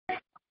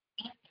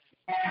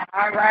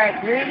All right,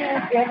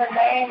 greetings in the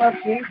name of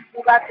Jesus.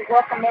 We'd like to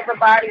welcome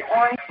everybody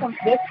on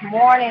this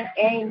morning,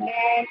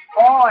 amen,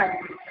 on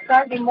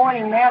Sunday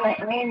morning manna,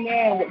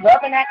 amen, with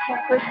Love and Action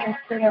Christian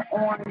Center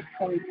on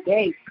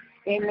today.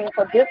 Amen.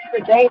 For this is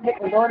the day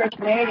that the Lord has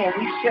made, and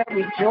we shall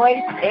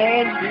rejoice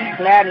and be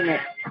glad in it.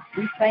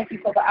 We thank you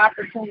for the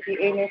opportunity,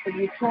 amen, for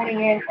you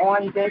tuning in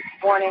on this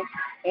morning,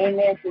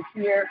 amen, to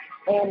hear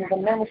in the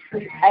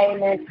ministry,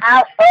 amen,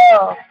 out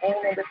of,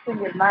 amen, the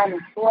city of Miami,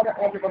 Florida,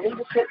 under the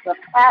leadership of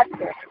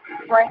Pastor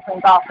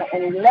Franklin Goffin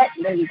and elect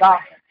Lady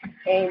Goffin,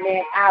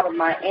 amen, out of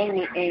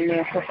Miami,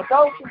 amen. So for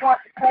those who want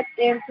to touch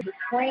into the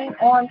screen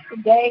on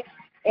today,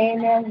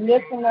 amen,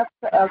 listen up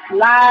to us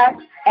live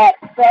at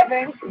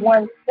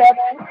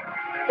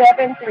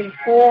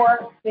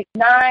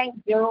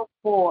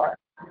 717-734-6904.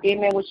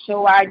 Amen, with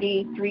show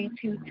ID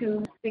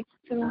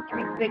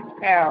 322-6236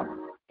 #.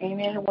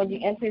 Amen. When you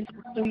enter into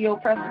the studio,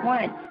 press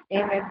 1.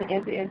 Amen. To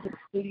enter into the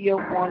studio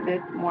on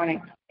this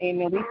morning.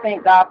 Amen. We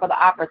thank God for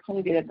the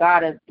opportunity that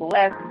God has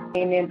blessed.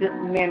 Amen. This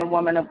man and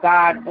woman of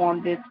God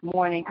on this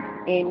morning.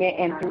 Amen.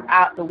 And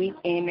throughout the week.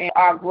 Amen.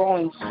 Are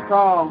growing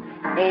strong.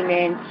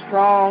 Amen.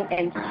 Strong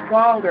and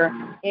stronger.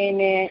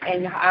 Amen.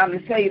 And I'm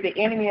going to tell you, the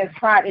enemy has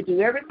tried to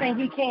do everything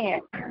he can.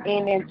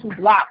 Amen. To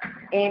block.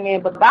 Amen.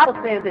 But the Bible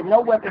says that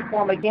no weapon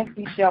formed against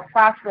thee shall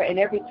prosper, and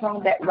every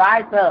tongue that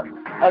rise up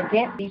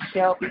against thee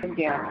shall be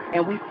condemned.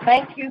 And we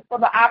thank you for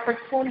the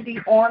opportunity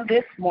on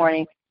this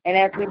morning. And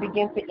as we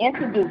begin to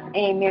introduce,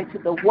 amen, to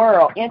the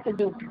world,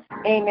 introduce,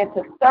 amen,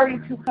 to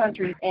 32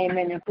 countries,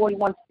 amen, and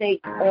 41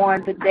 states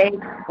on the day,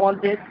 on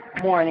this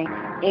morning.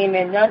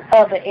 Amen. None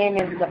other,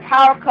 amen, the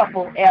power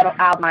couple out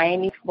of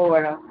Miami,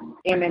 Florida.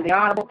 Amen. The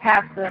Honorable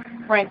Pastor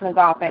Franklin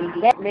Goffin,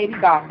 elect Lady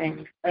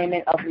Goffin,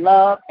 amen, of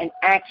Love and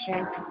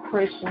Action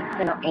Christian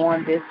Center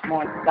on this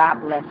morning. God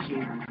bless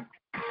you.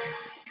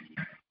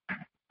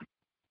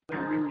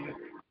 Hallelujah.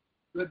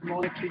 Good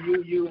morning to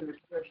you, and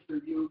especially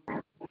you.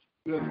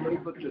 We're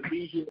grateful to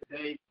be here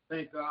today.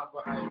 Thank God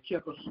for how He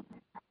kept us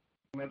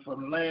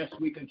from last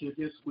week until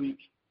this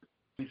week.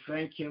 We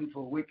thank Him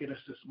for waking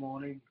us this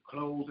morning,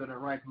 clothed in the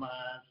right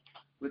mind,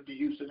 with the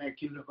use and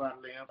activity of our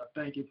limbs. I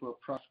thank Him for a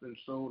prospering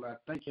soul. I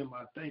thank Him,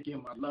 I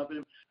love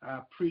Him, I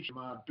appreciate Him,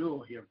 I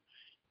adore Him.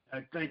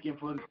 I thank Him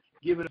for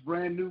giving us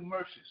brand new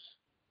mercies.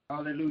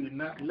 Hallelujah.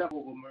 Not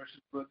leftover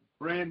mercies, but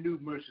brand new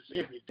mercies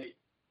every day.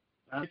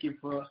 I thank Him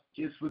for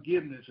His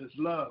forgiveness, His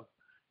love.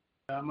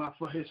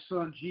 For His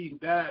Son Jesus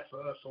died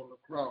for us on the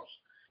cross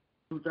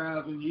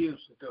 2,000 years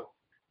ago.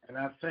 And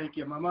I thank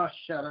Him. I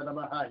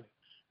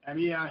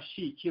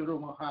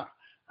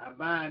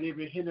bind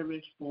every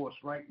hindrance force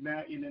right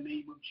now in the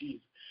name of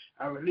Jesus.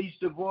 I release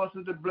the voice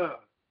of the blood.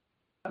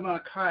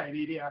 Against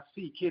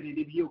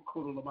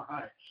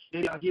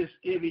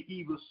every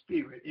evil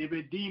spirit,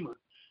 every demon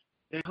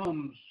that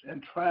comes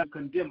and tries to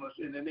condemn us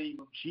in the name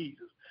of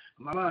Jesus.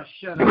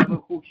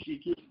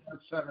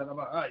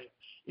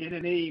 In the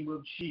name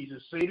of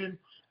Jesus. Satan,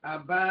 I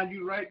bind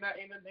you right now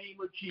in the name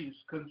of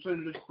Jesus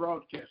concerning this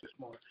broadcast this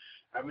morning.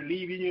 I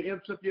relieve in your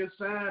imps of your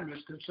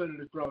assignments concerning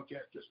this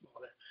broadcast this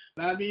morning.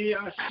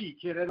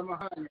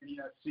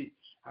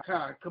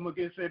 I come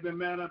against every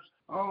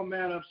all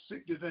manner of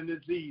sickness and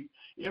disease,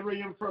 every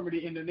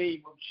infirmity in the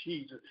name of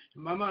Jesus.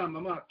 In the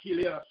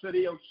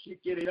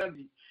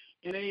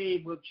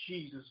name of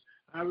Jesus,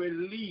 I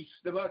release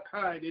the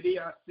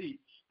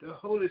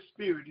Holy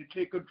Spirit to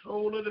take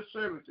control of the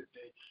service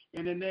today.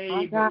 In the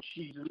name of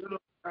Jesus.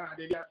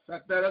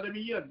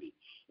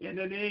 In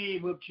the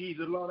name of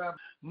Jesus, Lord, I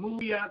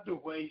move you out the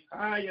way.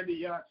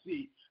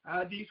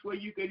 This way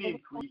you can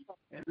increase.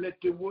 And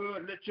let your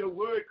word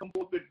come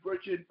forth with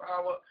virtue and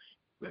power,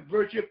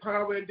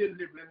 and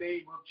deliver in the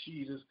name of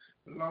Jesus.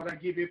 Lord, I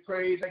give you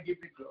praise, I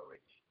give you glory.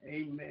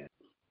 Amen.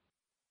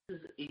 This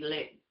is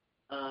elect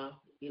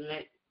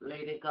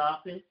Lady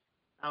Goffin.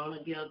 I want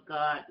to give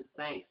God the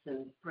thanks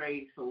and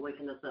praise for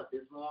waking us up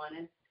this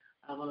morning.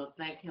 I want to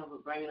thank Him for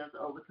bringing us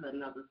over to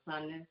another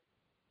Sunday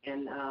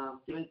and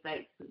giving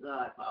thanks to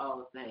God for all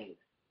the things.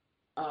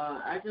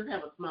 I just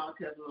have a small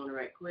testimony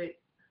right quick.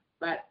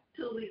 About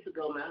 2 weeks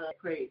ago, my husband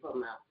prayed for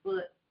my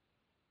foot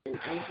and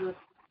ankle.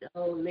 The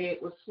whole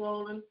leg was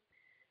swollen.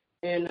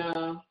 And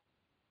I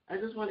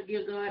just want to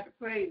give God the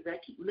praise. I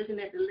keep looking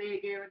at the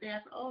leg every day. I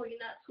said, oh, you're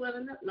not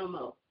swelling up no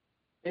more.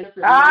 And it's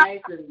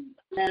nice and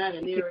loud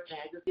and everything.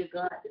 I just give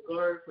God the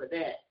glory for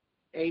that.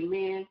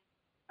 Amen.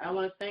 I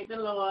want to thank the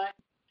Lord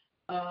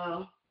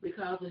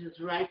because of His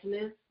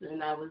righteousness,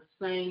 and I will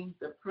sing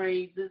the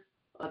praises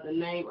of the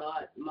name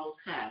of the Most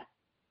High.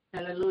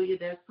 Hallelujah.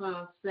 That's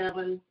Psalm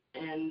 7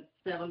 and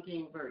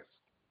 17 verse.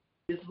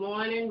 This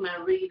morning, my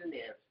reading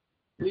is,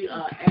 we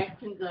are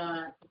asking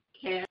God to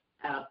cast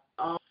out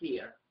all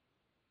fear.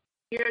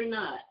 Fear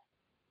not,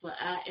 for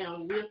I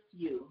am with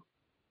you.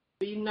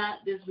 Be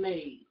not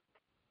dismayed,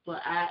 for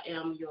I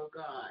am your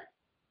God.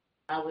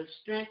 I will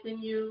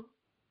strengthen you.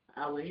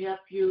 I will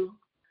help you.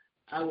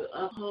 I will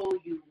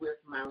uphold you with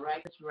my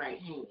righteous right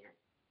hand.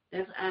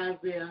 That's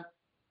Isaiah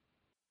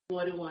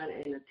 41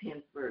 and the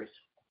 10th verse.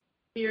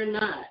 Fear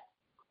not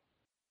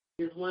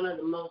is one of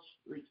the most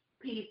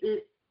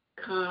repeated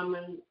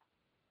common,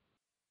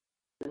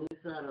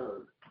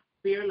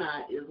 fear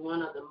not is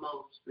one of the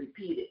most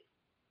repeated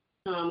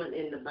common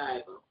in the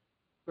Bible.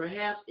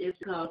 Perhaps it's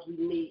because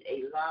we need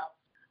a lot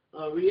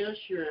of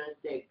reassurance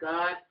that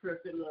God's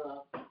perfect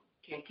love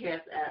can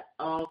cast out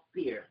all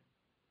fear.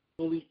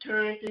 When we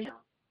turn to Him,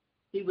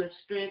 He will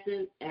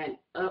strengthen and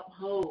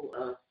uphold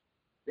us.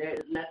 There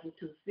is nothing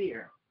to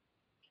fear.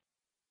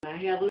 My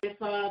Heavenly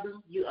Father,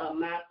 you are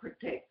my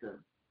protector.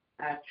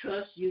 I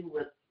trust you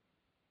with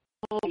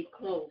hold me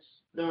close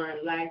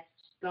during life's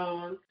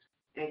storms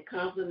and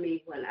comfort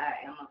me when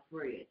I am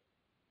afraid.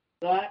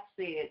 God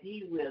said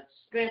He will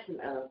strengthen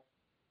us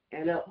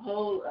and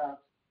uphold us.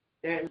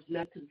 There is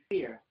nothing to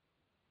fear.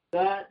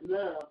 God's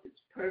love is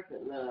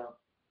perfect love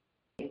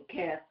and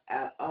casts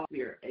out all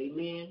fear.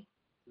 Amen.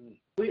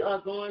 We are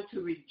going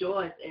to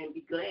rejoice and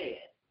be glad.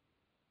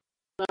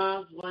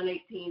 Psalms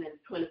 118 and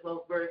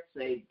 24 verse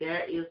say,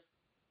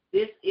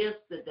 this is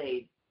the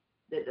day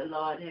that the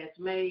Lord has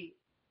made.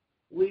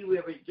 We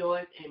will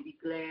rejoice and be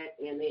glad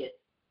in it.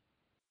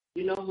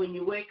 You know, when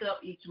you wake up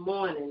each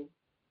morning,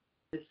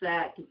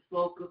 decide to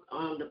focus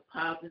on the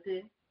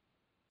positive,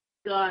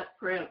 God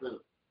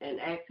present, and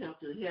ask Him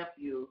to help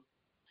you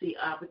see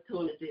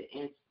opportunity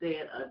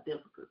instead of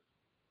difficulty.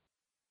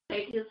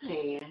 Take His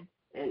hand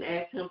and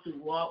ask Him to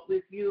walk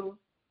with you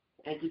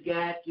and to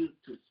guide you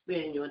to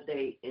spend your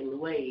day in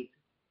ways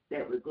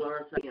that will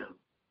glorify Him.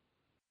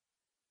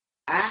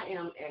 I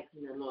am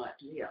asking the Lord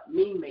to help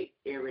me make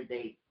every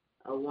day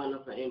a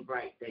wonderful and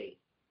bright day.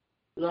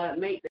 Lord,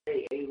 make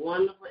today a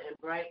wonderful and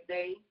bright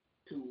day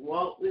to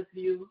walk with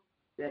you,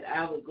 that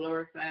I will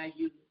glorify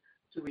you,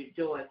 to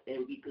rejoice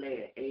and be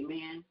glad.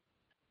 Amen.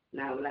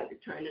 Now I would like to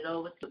turn it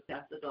over to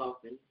Pastor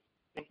Dolphin.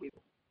 Thank you.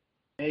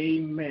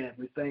 Amen.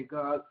 We thank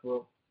God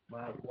for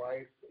my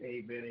wife,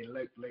 amen,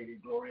 elect Lady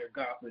Gloria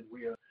Goffin.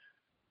 We are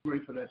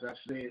grateful, as I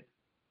said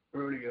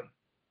earlier,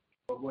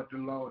 for what the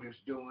Lord is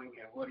doing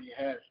and what He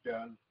has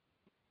done, and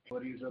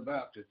what He's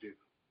about to do.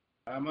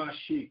 Hallelujah.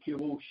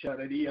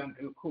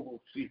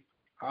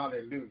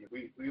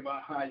 We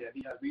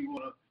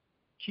want to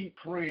keep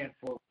praying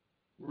for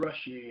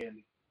Russia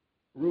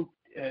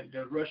and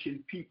the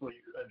Russian people,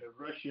 the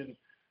Russian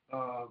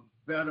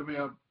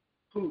Vladimir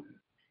Putin.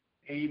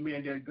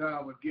 Amen, that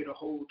God would get a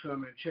hold of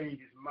him and change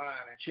his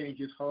mind and change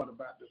his heart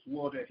about this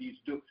war that he's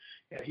doing.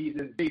 And he's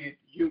invaded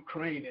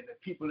Ukraine, and the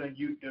people in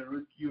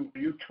the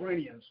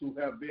Ukrainians who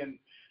have been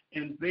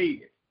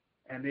invaded,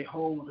 and their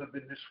homes have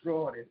been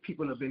destroyed, and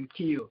people have been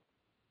killed.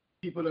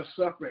 People are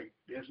suffering.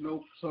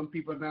 Some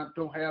people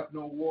don't have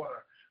no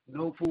water,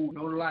 no food,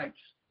 no lights.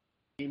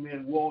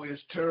 Amen. War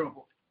is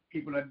terrible.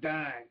 People are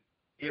dying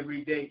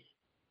every day.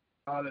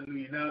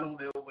 Hallelujah. Not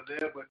only over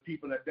there, but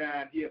people are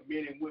dying here.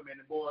 Men and women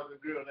and boys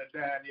and girls are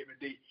dying every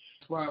day.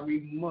 That's why we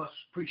must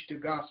preach the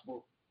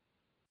gospel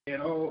at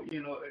all,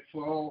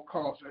 for all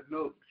costs, at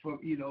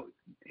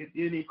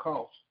any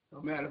cost, no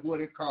matter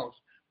what it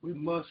costs. We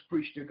must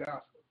preach the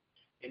gospel.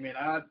 Amen.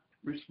 Our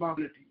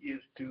responsibility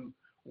is to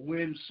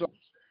win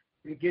souls,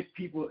 to get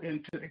people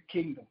into the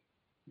kingdom.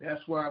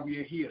 That's why we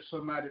are here.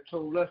 Somebody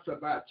told us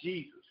about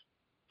Jesus.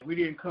 We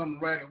didn't come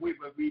right away,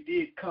 but we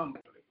did come.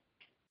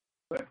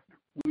 But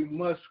we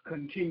must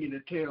continue to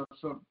tell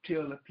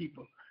the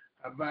people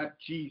about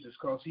Jesus,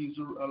 because He's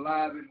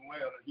alive and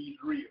well and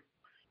He's real.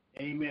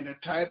 Amen. The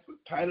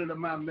title of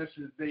my message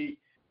is The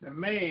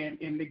Man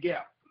in the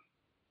Gap.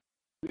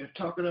 We're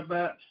talking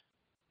about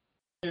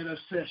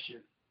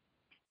intercession.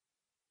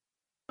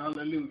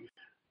 Hallelujah.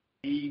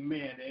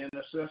 Amen. The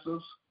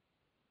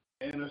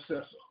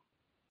intercessor.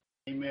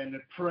 Amen. The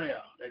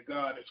prayer that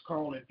God is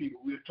calling people.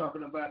 We're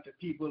talking about the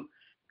people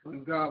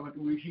when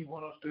He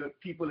wants the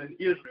people in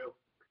Israel.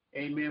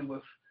 Amen,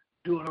 was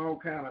doing all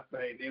kind of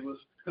things. They was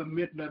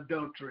committing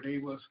adultery. They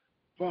was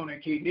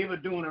fornicating. They were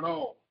doing it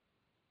all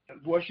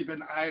and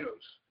worshiping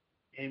idols.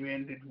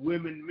 Amen. The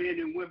men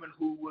and women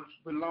who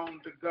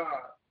belonged to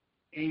God.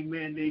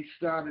 Amen. They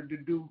started to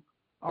do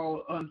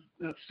all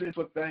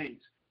sinful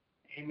things.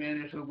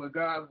 Amen. And so, but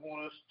God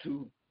wants us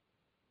to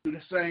do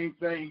the same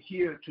thing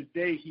here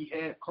today. He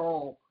had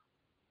called,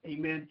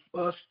 amen,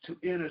 us to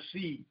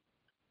intercede,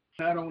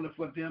 not only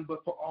for them,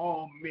 but for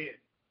all men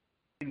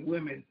and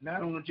women,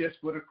 not only just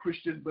for the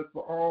Christians, but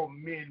for all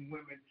men,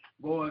 women,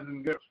 boys,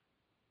 and girls,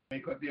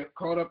 because they're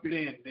caught up in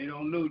it. They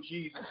don't know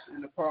Jesus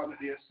and the pardon of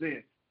their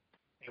sin.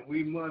 And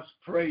we must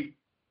pray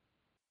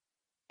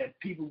that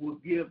people will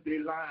give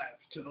their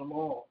lives to the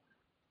Lord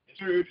and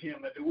serve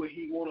Him the way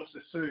He wants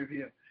us to serve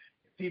Him.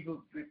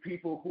 The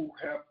people who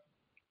have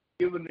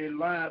given their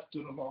lives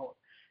to the Lord,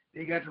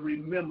 they got to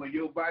remember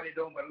your body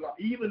don't belong.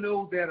 Even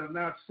those that are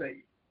not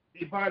saved,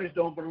 their bodies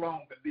don't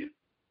belong to them.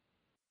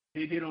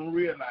 They don't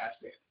realize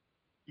that.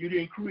 You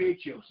didn't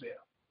create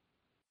yourself.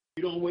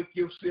 You don't wake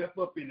yourself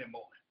up in the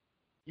morning.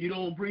 You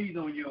don't breathe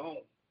on your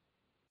own.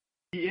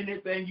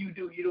 Anything you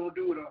do, you don't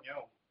do it on your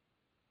own.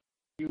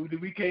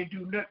 We can't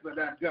do nothing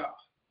without God.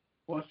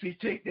 Once He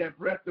take that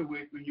breath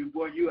away from you,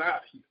 boy, you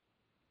out here.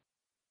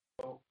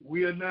 So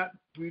we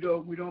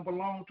don't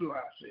belong to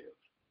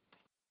ourselves.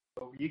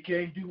 So you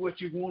can't do what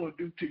you want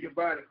to do to your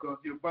body because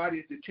your body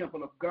is the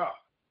temple of God.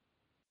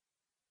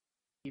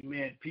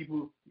 Amen.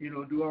 People,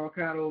 do all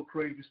kind of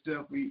crazy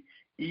stuff. We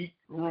eat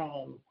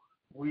wrong.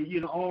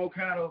 We, all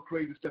kind of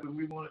crazy stuff. And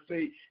we want to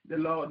say, the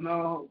Lord,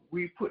 no,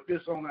 we put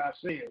this on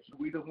ourselves.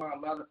 We don't want a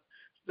lot of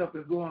stuff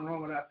that's going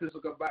wrong with our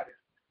physical bodies.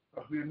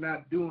 Because we're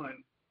not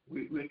doing,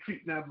 we're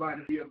treating our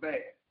bodies real bad.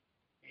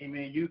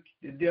 Amen.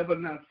 The devil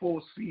not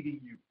force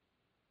feeding you.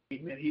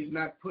 Amen. He's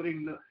not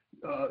putting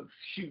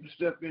shooting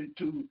stuff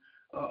into,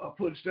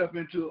 putting stuff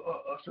into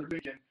a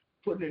syringe and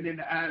putting it in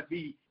the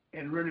IV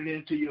and running it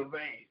into your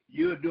veins.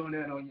 You're doing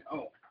that on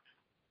your own.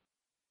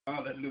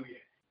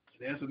 Hallelujah.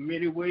 There's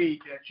many ways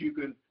that you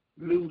can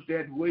lose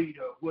that weight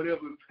or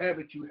whatever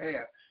habit you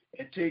have.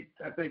 And take,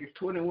 I think it's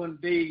 21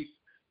 days,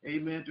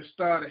 amen, to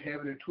start a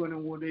habit and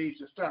 21 days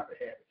to stop a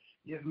habit.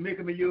 Just make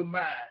up in your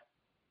mind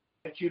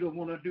that you don't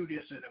want to do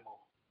this anymore.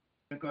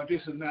 Because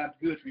this is not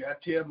good for you. I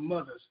tell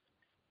mothers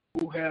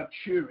who have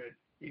children,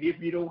 and if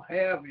you don't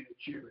have any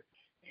children,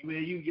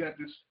 amen, you got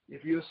to,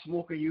 if you're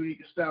smoking, you need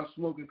to stop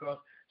smoking because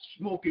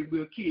smoking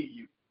will kill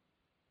you.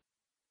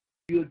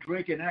 If you're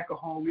drinking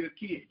alcohol, will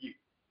kill you.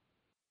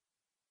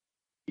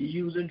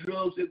 You're using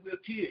drugs, it will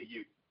kill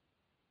you.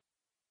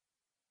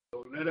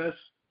 So let us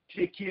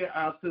take care of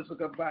our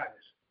physical bodies.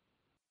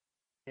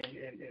 And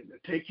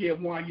take care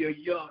of while you're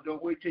young.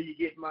 Don't wait till you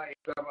get my age.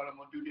 I'm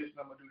going to do this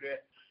and I'm going to do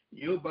that.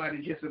 Your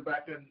body's just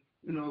about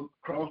to,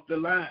 cross the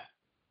line.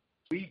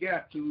 We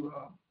got to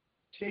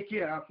take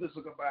care of our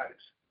physical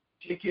bodies.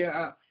 Take care of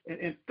our,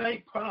 and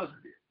think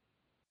positive.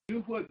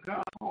 Do what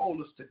God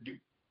called us to do.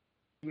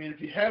 I mean, if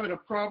you're having a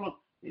problem,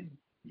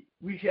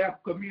 we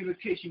have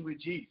communication with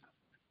Jesus.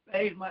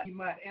 He might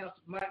not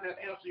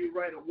answer you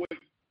right away,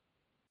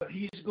 but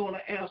he's going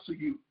to answer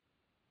you.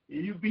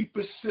 And you be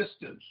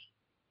persistent.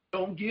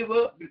 Don't give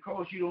up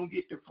because you don't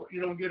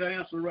get an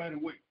answer right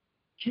away.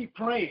 Keep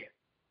praying.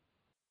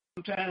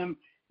 Sometimes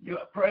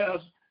your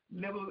prayers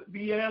never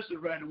be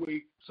answered right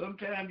away.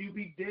 Sometimes you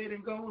be dead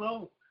and gone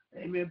on.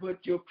 Amen.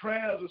 But your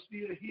prayers are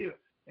still here,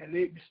 and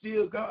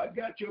God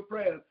got your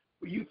prayers.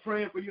 For you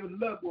praying for your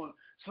loved one.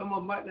 Some of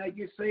them might not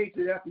get saved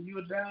till after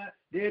you die,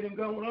 dead and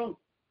gone on.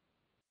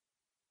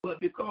 But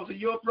because of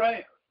your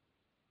prayers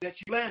that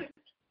you planted,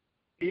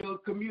 your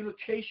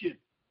communication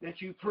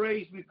that you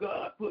praised with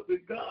God, put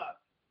with God,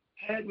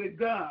 had with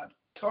God,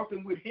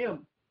 talking with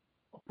Him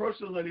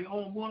personally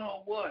on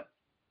one-on-one.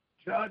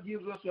 God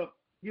gives us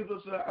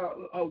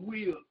a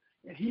will,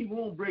 and He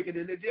won't break it,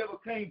 and the devil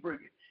can't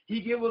break it.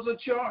 He gives us a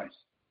choice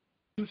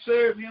to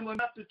serve Him or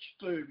not to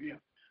serve Him.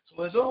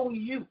 So it's on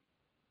you.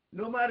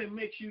 Nobody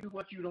makes you do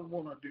what you don't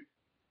want to do.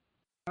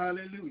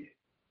 Hallelujah.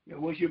 And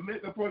once you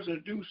make a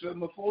person do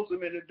something or force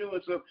them into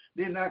doing something,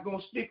 they're not going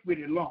to stick with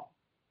it long.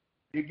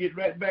 They get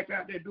right back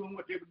out there doing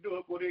what they were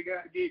doing before they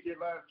gave their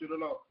lives to the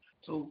Lord.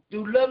 So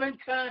through loving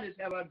kindness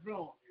have I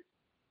drawn you.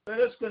 Let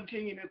us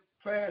continue to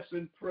fast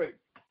and pray.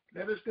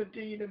 Let us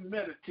continue to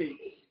meditate.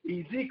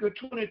 Ezekiel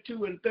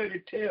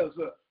 22:30 tells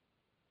us,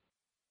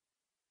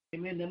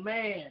 amen, the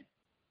man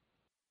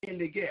in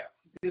the gap.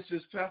 This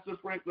is Pastor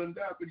Franklin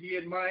Doppert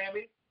here in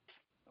Miami,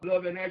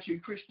 Love and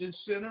Action Christian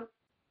Center.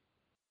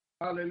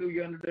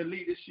 Hallelujah, under the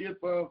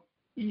leadership of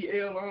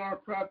ELR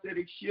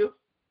Prophetic Shift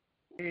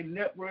and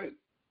Network.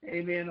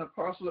 Amen,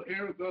 Apostle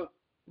Erica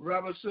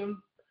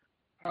Robertson.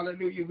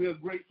 Hallelujah, we are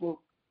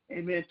grateful,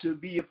 amen, to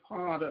be a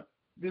part of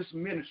this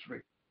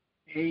ministry.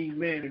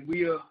 Amen, and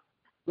we are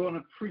going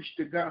to preach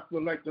the gospel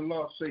like the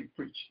Lord say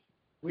preach.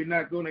 We're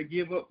not going to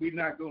give up. We're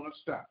not going to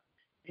stop.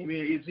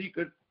 Amen,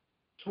 Ezekiel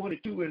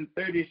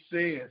 22:30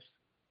 says,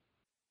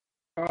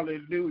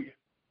 hallelujah.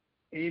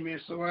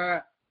 Amen, so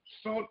I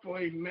sought for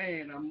a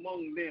man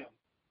among them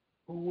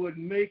who would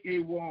make a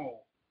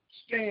wall,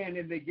 stand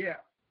in the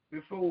gap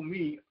before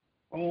me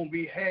on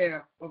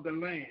behalf of the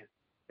land,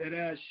 that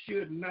I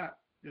should not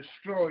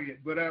destroy it,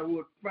 but I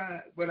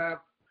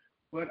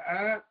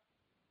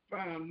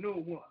found no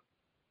one.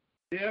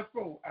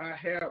 Therefore I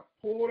have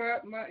poured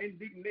out my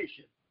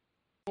indignation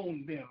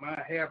on them.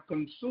 I have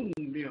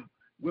consumed them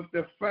with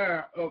the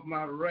fire of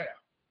my wrath.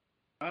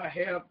 I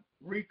have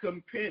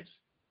recompensed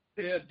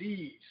their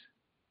deeds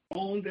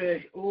on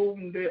their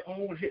own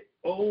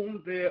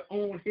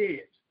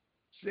heads,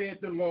 said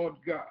the Lord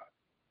God.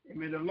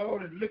 Amen. The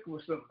Lord is looking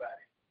for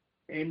somebody.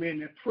 Amen.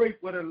 To pray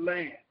for the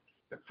land,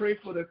 to pray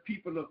for the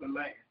people of the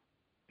land,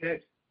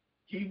 that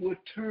He would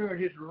turn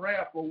His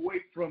wrath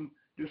away from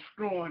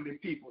destroying the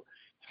people.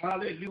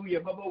 Hallelujah.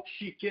 But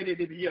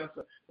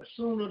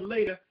sooner or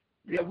later,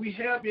 that we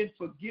have been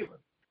forgiven,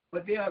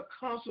 but there are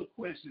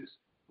consequences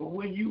for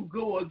when you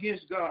go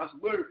against God's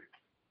word,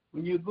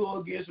 when you go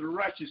against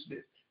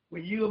righteousness,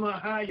 when you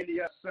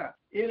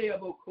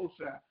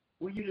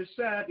when you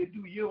decide to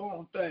do your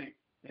own thing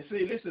and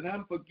say, listen,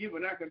 I'm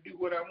forgiven, I can do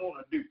what I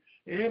want to do.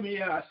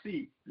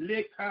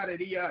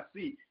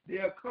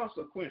 There are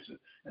consequences,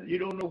 and you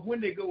don't know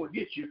when they go and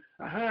get you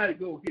or how they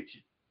go and get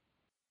you.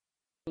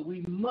 So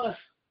we must,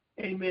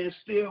 amen,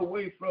 stay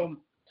away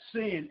from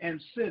sin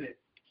and sinning.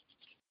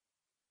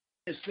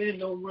 And sin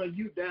don't run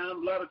you down.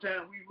 A lot of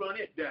times we run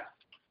it down.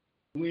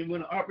 When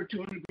an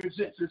opportunity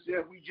presents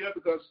itself, we jump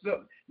because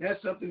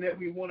that's something that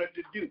we wanted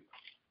to do.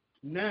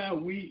 Now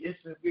it's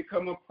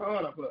become a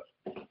part of us.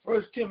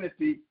 1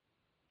 Timothy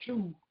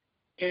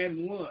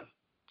 2:1.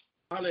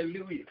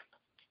 Hallelujah.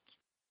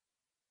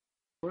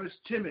 1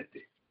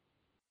 Timothy.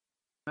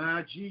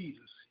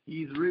 Jesus,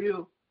 he's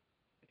real.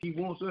 He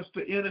wants us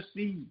to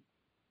intercede.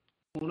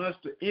 He wants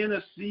us to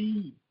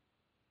intercede.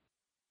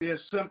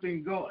 There's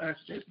something going.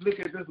 Let's look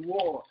at this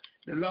war.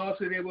 The Lord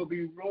said there will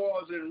be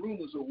wars and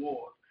rumors of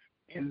war.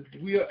 And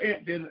we are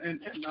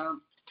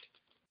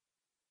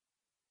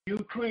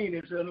Ukraine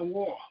is in a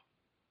war.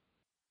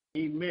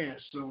 Amen.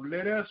 So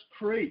let us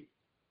pray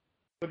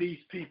for these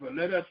people.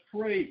 Let us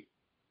pray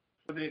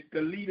for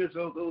the leaders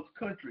of those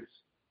countries.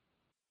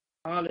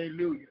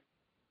 Hallelujah.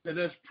 Let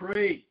us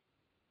pray,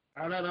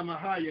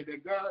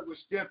 that God will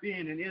step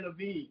in and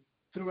intervene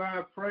through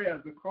our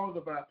prayers because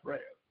of our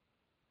prayers,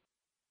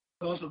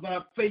 because of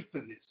our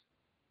faithfulness.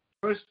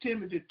 1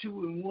 Timothy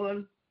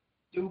 2:1-5.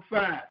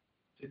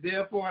 So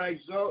therefore I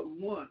exhort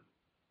one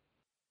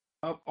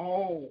of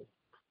all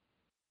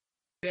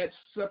that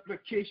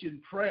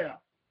supplication, prayers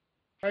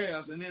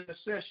and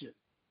intercession,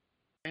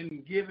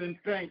 and giving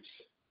thanks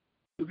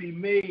to be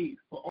made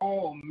for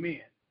all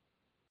men,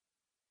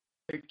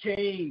 the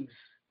kings,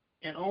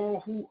 and all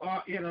who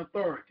are in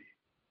authority,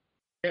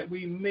 that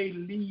we may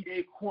lead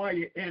a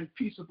quiet and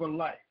peaceable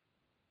life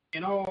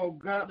in all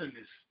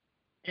godliness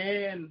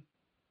and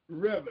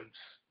reverence.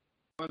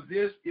 For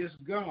this is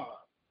God,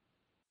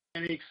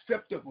 and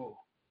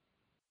acceptable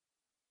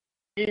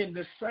in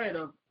the sight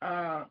of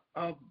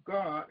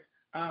God,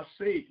 our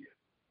Savior,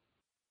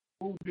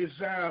 who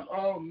desires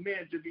all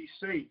men to be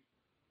saved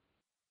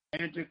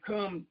and to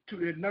come to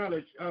the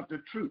knowledge of the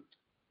truth.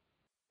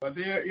 For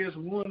there is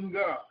one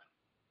God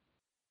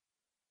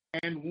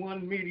and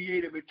one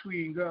mediator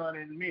between God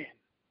and men,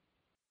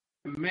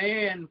 the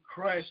man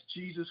Christ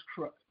Jesus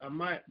Christ,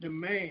 the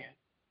man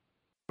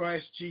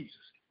Christ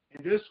Jesus.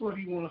 And this is what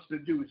he wants us to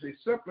do, is a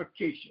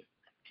supplication,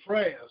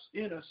 prayers,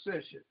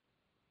 intercession.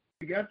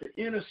 We got to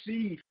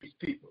intercede for these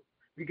people.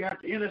 We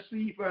got to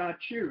intercede for our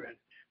children.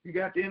 We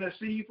got to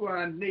intercede for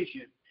our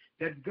nation,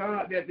 that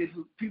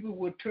the people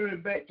will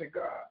turn back to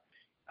God.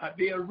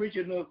 The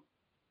original,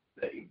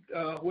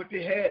 what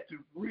they had, the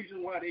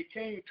reason why they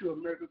came to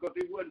America, because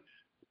they wasn't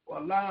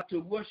allowed to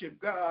worship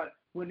God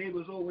when they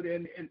was over there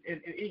in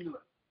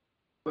England.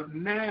 But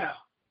now,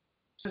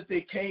 since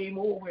they came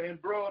over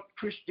and brought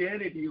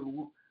Christianity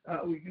over,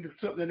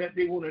 something that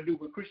they want to do,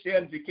 but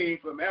Christianity came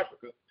from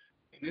Africa,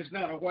 and it's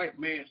not a white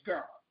man's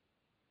God.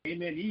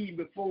 Amen. Even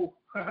before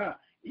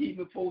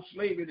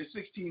slavery in the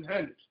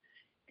 1600s,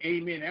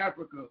 amen,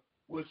 Africa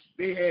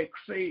they had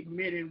saved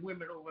men and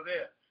women over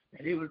there,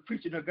 and they were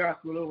preaching the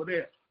gospel over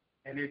there,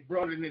 and they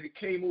brought it and it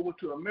came over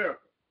to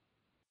America.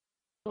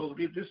 So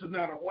this is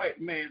not a white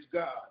man's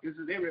God. This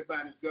is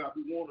everybody's God.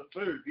 We want to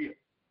serve here.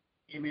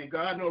 Amen.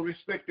 God no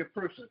respect the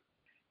person.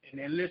 And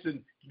then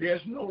listen,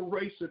 there's no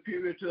race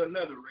superior to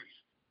another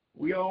race.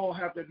 We all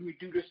have to do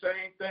the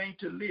same thing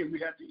to live. We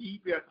have to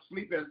eat, we have to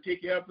sleep, we have to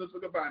take care of our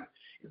physical body.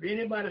 If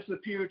anybody's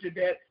superior to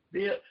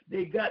that,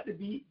 they got to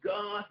be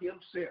God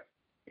himself.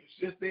 It's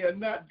just they are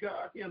not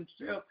God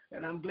himself,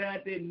 and I'm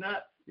glad they're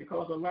not,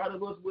 because a lot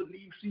of us wouldn't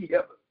even see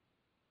heaven.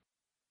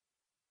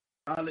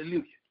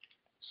 Hallelujah.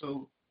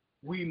 So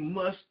we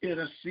must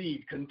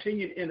intercede,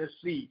 continue to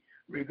intercede,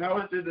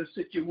 regardless of the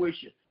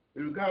situation,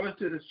 regardless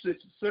of the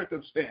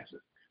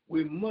circumstances.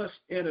 We must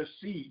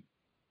intercede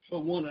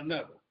for one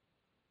another.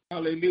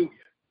 Hallelujah.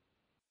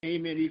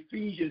 Amen.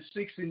 Ephesians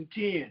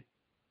 6:10.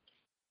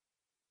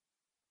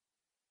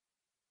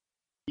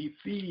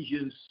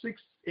 Ephesians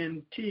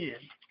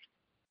 6:10.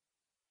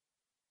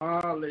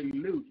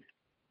 Hallelujah.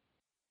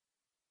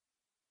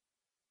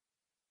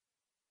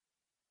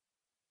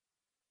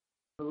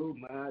 Oh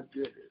my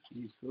goodness.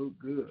 He's so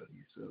good.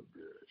 He's so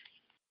good.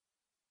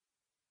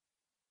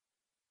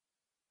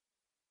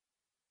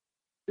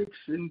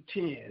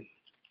 6:10.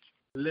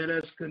 Let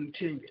us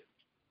continue.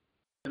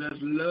 Let us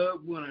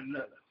love one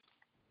another.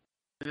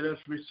 Let us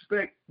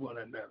respect one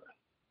another.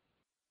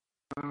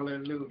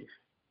 Hallelujah.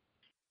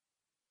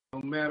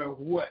 No matter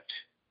what,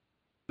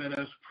 let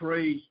us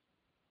pray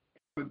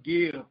and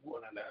forgive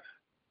one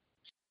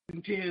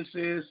another. 10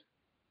 says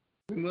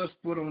we must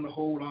put on the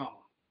whole armor.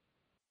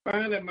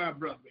 Finally, my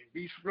brethren,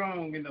 be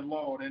strong in the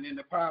Lord and in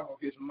the power of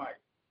his might.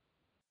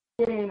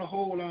 Put on the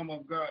whole armor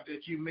of God,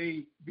 that you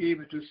may be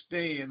able to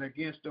stand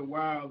against the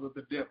wiles of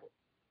the devil.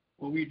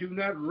 For we do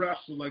not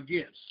wrestle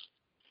against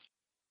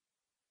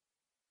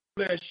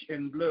flesh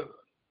and blood.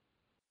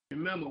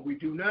 Remember, we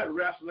do not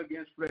wrestle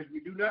against flesh. We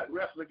do not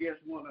wrestle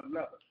against one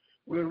another.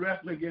 We're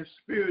wrestling against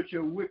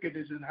spiritual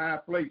wickedness in high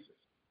places.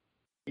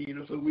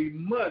 So we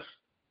must,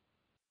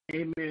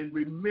 amen,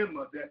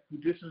 remember that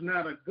this is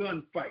not a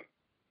gunfight,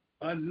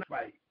 a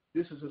fight.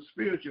 This is a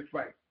spiritual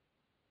fight.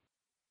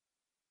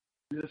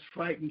 This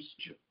fighting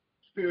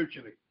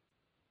spiritually,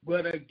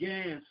 but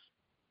against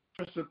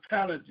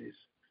principalities,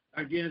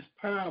 against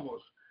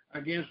powers,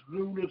 against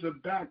rulers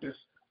of darkness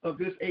of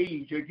this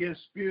age,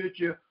 against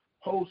spiritual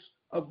hosts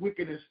of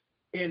wickedness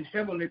in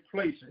heavenly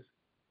places.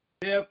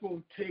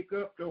 Therefore, take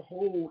up the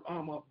whole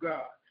armor of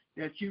God,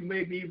 that you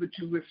may be able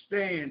to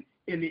withstand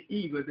in the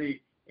evil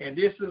day. And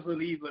this is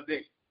an evil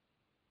day.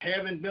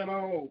 Having done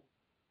all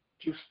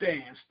to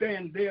stand.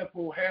 Stand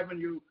therefore,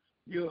 having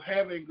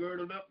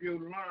girded up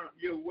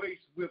your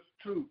waist with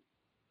truth,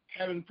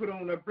 having put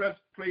on a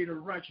breastplate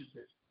of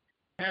righteousness,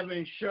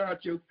 having shod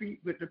your feet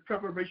with the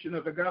preparation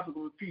of the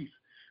gospel of peace.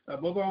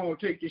 Above all,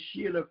 take the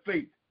shield of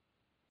faith,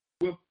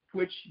 with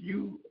which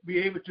you be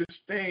able to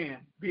stand,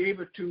 be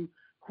able to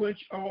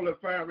quench all the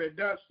fiery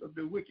darts of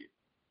the wicked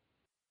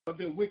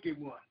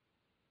one,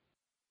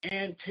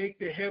 and take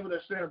the helmet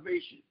of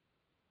salvation,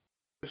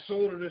 the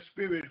sword of the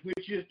Spirit,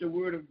 which is the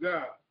word of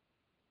God,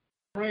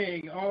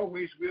 praying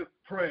always with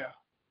prayer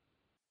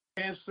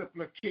and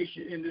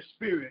supplication in the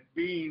Spirit,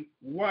 being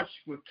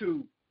watchful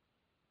to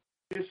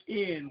this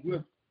end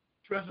with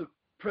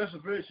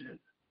perseverance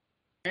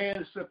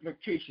and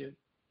supplication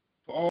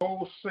for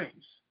all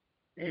saints.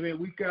 Amen.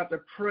 We got to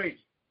pray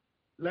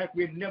like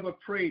we've never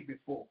prayed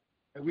before.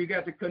 And we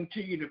got to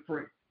continue to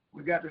pray.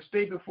 We got to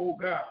stay before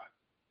God.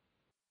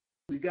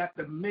 We got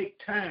to make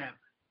time,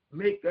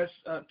 make us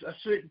a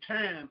certain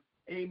time,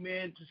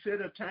 amen, to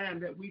set a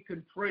time that we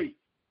can pray.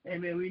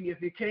 Amen.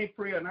 If you can't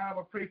pray an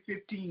hour, pray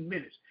 15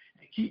 minutes.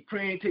 And keep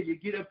praying until you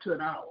get up to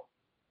an hour.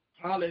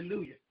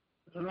 Hallelujah.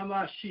 When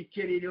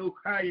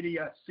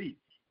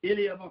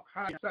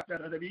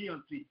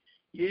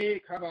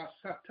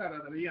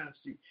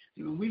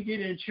we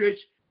get in church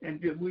and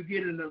we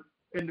get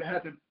and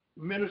have to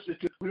minister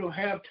to, we don't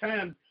have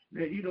time.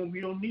 We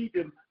don't need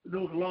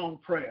those long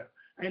prayers.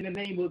 In the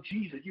name of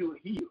Jesus, you are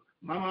healed.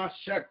 Mama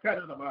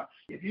Shakadaba.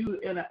 If you're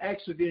in an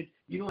accident,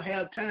 you don't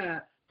have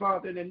time,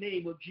 Father, in the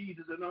name of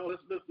Jesus, and all this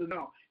listen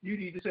on. You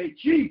need to say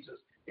Jesus,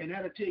 and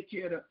that'll take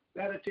care of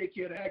the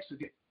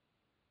accident.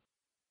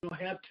 You don't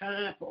have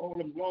time for all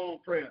them long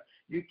prayers.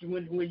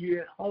 When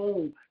you're at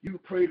home, you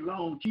pray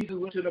long. Jesus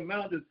went to the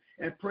mountains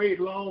and prayed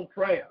long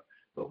prayer.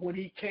 But when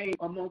he came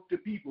amongst the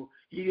people,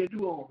 he didn't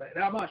do all that.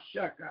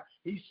 Amashaka,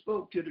 he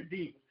spoke to the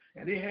demons,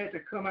 and they had to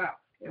come out.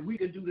 And we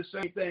can do the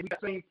same thing. We got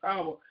the same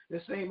power,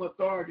 the same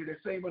authority, the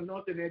same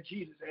anointing that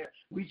Jesus had.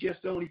 We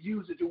just don't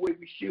use it the way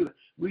we should.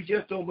 We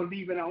just don't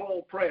believe in our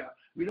own prayer.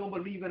 We don't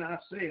believe in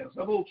ourselves.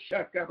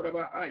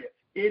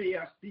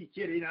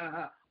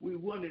 We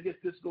wonder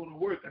if this is going to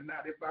work or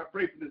not if I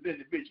pray for this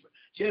individual.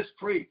 Just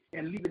pray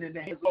and leave it in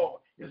the hands of the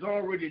Lord. It's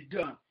already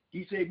done.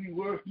 He said we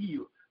were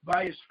healed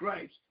by his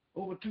stripes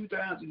over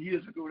 2,000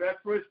 years ago.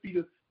 That's 1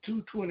 Peter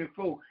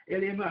 2:24.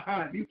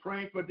 You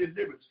praying for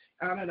deliverance.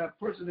 I'm in a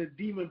person that's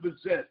demon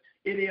possessed.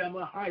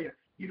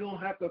 You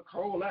don't have to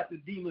call out the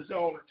demons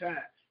all the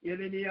time. The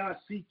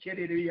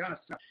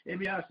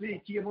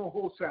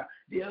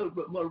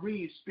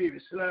marine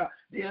spirits, their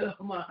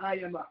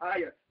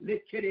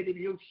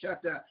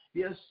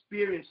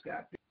spirits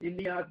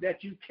that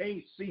you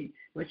can't see,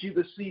 but you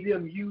can see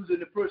them using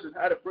the person,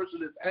 how the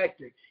person is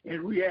acting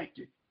and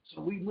reacting. So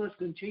we must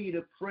continue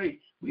to pray.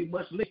 We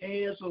must lay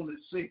hands on the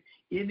sick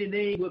in the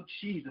name of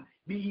Jesus.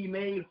 Be ye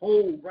made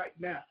whole right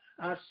now.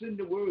 I send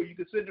the word. You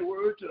can send the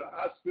word to the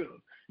hospital.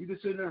 You can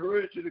send the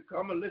word to the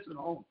come and listen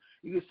home.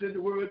 You can send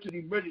the word to the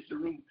emergency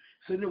room.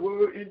 Send the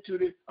word into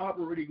the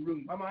operating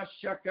room.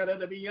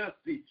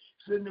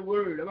 Send the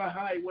word about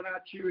how when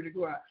our children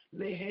go out.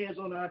 Lay hands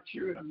on our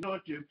children,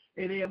 anoint them,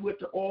 and then with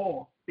the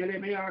oil.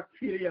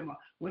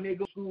 When they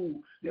go to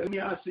school,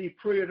 I see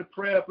prayer to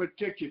prayer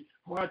protection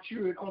for our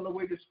children on the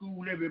way to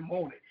school every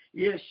morning.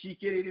 Yes, she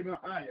get it even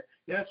higher.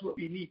 That's what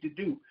we need to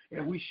do,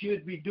 and we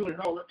should be doing it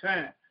all the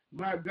time.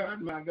 My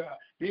God, my God.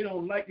 They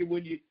don't like it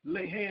when you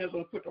lay hands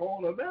on, put the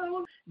oil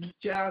around.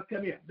 Child,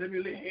 come here. Let me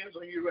lay hands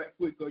on you right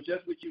quick, because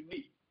that's what you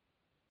need.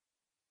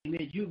 And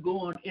then you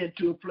going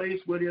into a place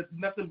where there's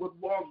nothing but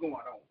war going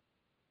on.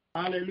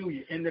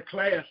 Hallelujah. In the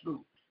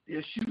classroom,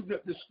 they're shooting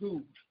up the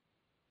schools.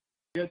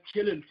 They're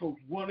killing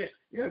folks.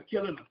 They're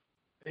killing them.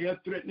 They are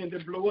threatening to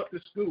blow up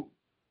the school.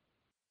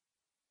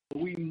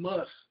 We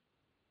must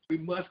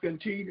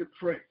continue to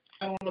pray.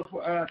 Not only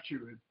for our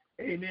children,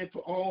 amen,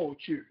 for all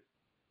children.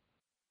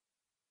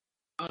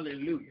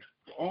 Hallelujah.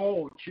 For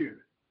all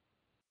children.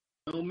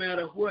 No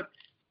matter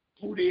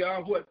who they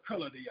are, what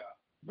color they are.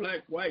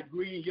 Black, white,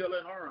 green, yellow,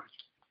 and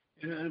orange.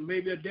 And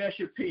maybe a dash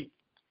of pink.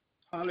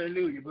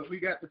 Hallelujah. But we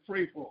got to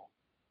pray for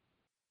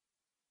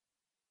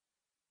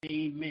them.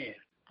 Amen.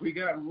 We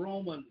got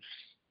Romans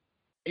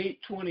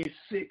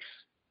 8:26.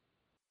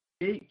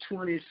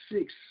 8:26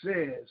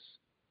 says,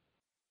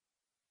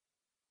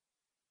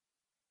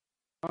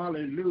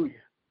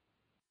 hallelujah.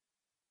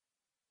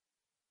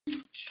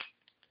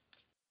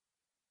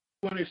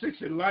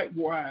 26 and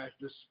likewise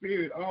the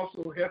Spirit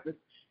also helpeth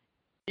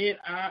in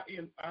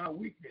our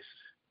weakness,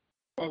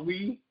 for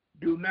we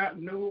do not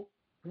know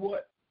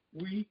what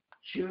we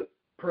should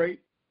pray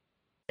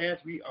as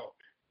we ought.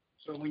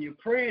 So when you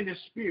pray in the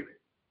Spirit,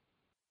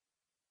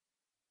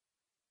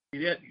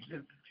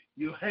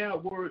 you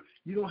have words.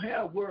 You don't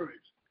have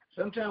words.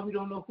 Sometimes we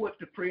don't know what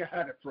to pray or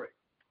how to pray.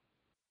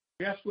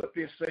 That's what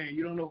they're saying.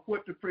 You don't know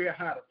what to pray or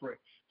how to pray.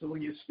 So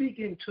when you speak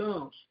in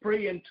tongues,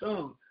 pray in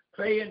tongues,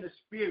 pray in the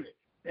Spirit.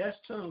 That's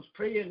tongues.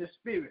 Pray in the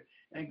Spirit.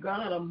 And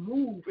God will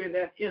move in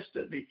that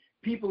instantly.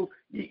 People,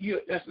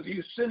 you're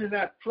sending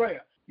out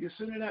prayer. You're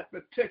sending out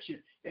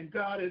protection. And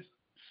God is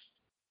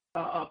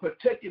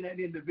protecting that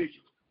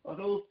individual or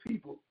those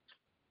people.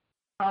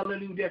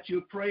 Hallelujah, that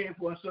you're praying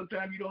for. And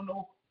sometimes you don't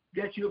know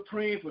that you're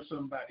praying for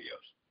somebody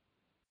else.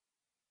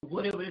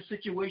 Whatever the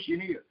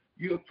situation is,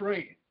 you're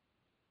praying.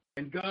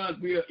 And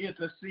God will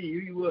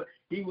intercede.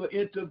 He will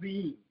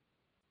intervene.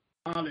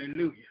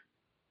 Hallelujah.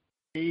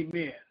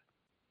 Amen.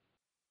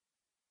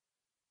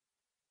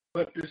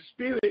 But the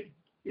Spirit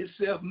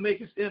itself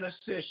makes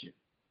intercession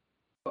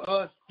for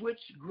us,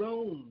 which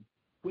groan,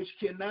 which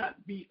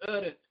cannot be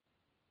uttered.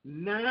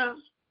 Now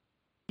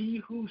he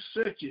who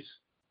searches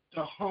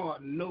the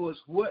heart knows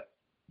what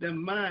the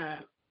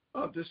mind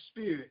of the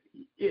Spirit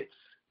is,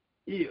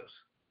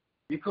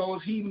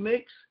 because he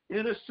makes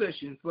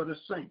intercession for the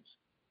saints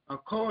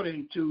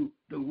according to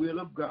the will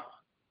of God.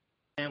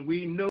 And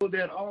we know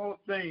that all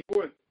things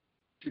work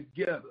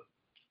together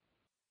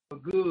for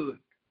good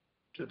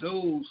to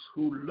those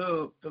who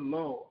love the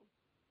Lord,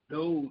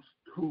 those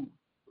who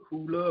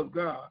love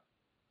God,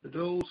 to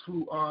those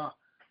who are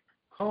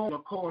called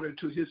according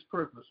to his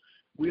purpose.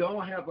 We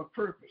all have a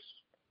purpose.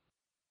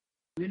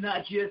 We're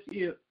not just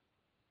here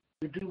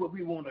to do what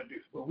we want to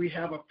do, but we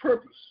have a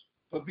purpose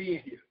for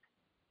being here.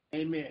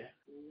 Amen.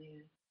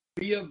 Amen.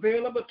 Be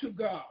available to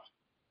God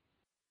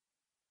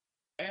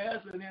as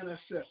an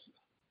intercessor.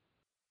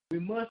 We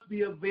must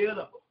be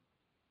available.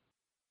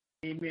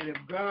 Amen. If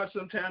God,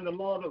 sometimes the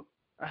Lord will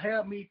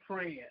have me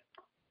praying,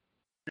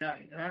 and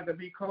I could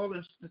be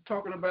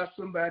talking about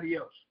somebody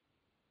else,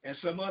 and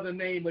some other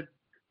name would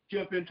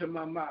jump into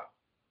my mouth,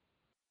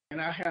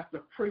 and I have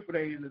to pray for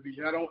that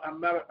individual. I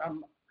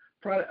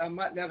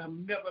might not have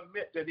never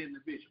met that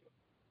individual.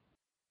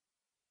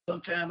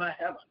 Sometimes I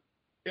haven't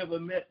ever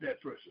met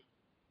that person.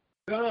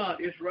 God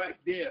is right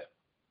there.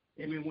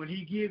 I mean, when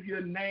he gives you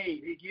a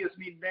name, he gives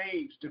me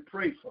names to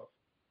pray for,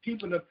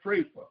 people to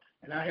pray for,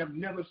 and I have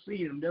never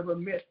seen them, never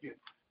met them.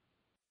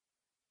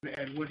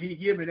 And when he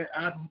gives me that,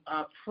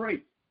 I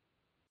pray.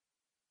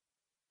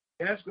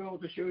 That's going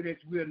to show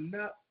that we're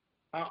not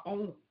our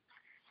own.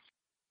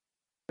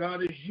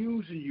 God is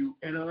using you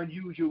in an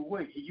unusual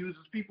way. He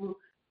uses people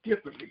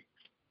differently.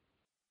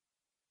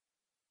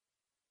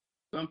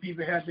 Some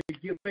people have the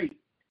gift of faith.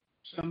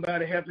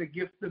 Somebody has the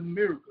gift of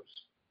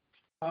miracles.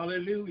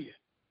 Hallelujah.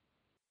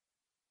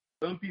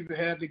 Some people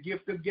have the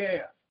gift of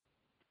gab.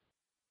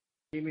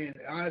 Amen.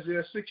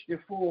 Isaiah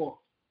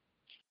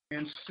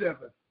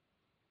 64:7.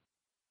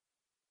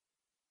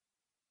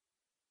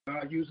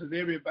 God uses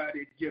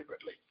everybody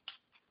differently.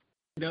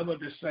 Never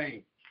the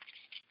same.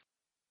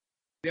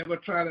 Never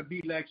try to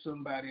be like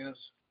somebody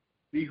else.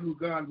 Be who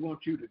God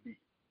wants you to be.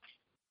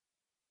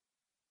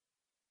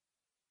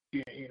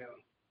 Yeah,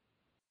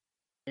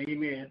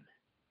 Amen.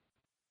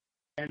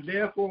 And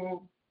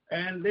therefore,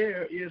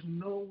 there is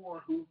no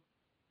one who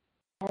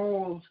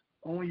calls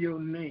on your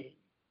name,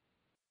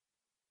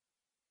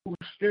 who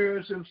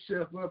stirs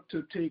himself up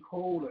to take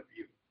hold of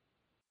you.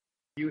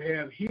 You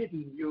have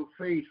hidden your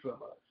face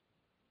from us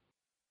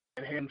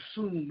and have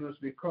consumed us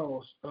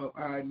because of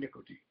our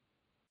iniquity.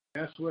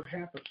 That's what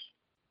happens.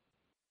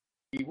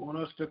 He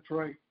wants us to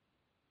pray.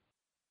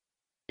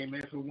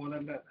 Amen, for one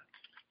another.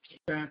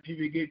 Sometimes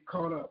people get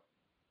caught up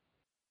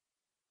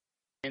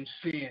in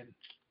sin.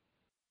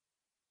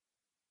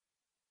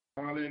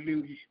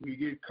 Hallelujah. We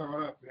get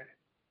caught up in it.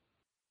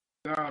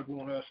 God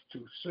wants us to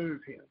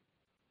serve him.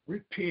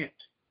 Repent.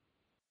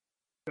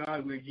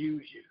 God will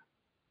use you.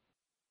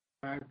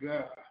 My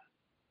God.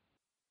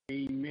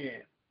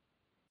 Amen.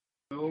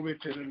 Glory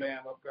to the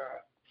Lamb of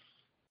God.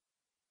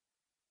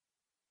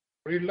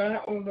 Rely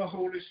on the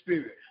Holy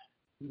Spirit,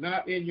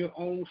 not in your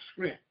own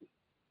strength.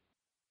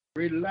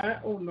 Rely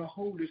on the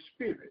Holy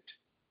Spirit,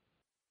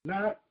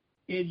 not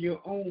in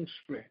your own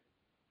strength.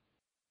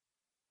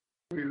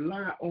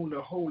 Rely on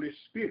the Holy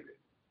Spirit.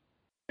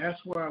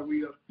 That's why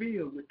we are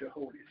filled with the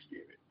Holy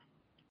Spirit.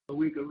 So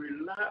we can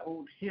rely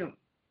on him,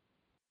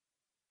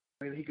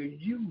 and he can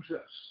use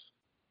us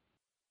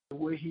the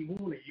way he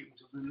wants to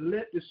use us. And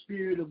let the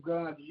Spirit of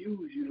God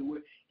use you the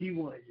way he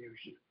wants to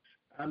use you.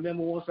 I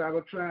remember once I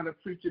was trying to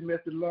preach a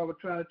message, the Lord was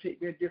trying to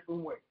take me a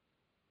different way.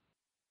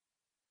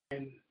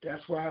 And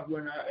that's why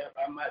when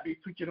I might be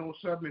preaching on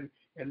something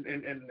and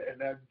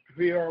I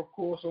veer off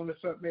course on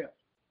something else.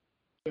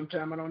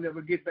 Sometimes I don't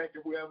ever get back to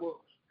where I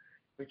was.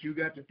 But you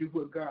got to do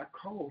what God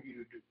called you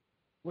to do,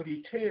 what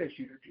he tells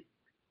you to do.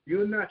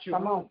 You're not your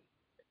own.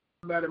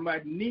 Somebody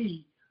might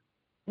need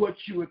what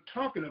you were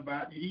talking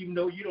about, even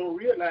though you don't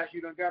realize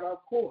you done got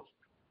off course.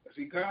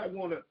 See, God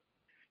want to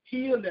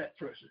heal that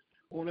person,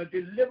 want to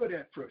deliver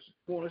that person,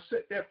 want to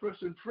set that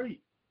person free.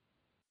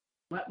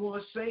 Might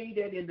want to save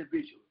that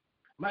individual.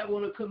 Might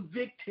want to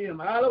convict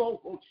him. I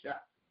don't know,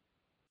 shot.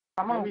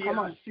 Come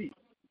on. See.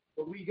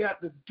 But we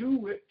got to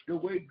do it the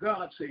way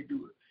God say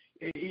do it.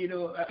 And,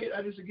 I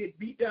used to get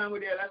beat down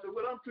with that. I said,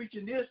 well, I'm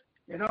preaching this,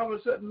 and all of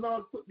a sudden,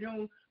 Lord, put me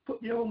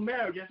on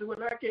marriage. I said, well,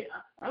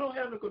 I don't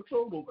have no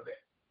control over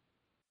that.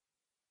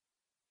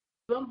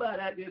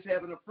 Somebody out there is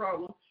having a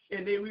problem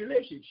in their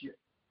relationship.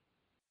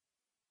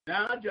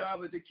 Now our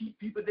job is to keep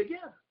people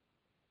together,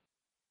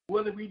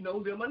 whether we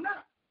know them or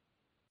not,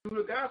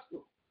 through the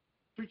gospel,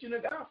 preaching the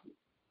gospel.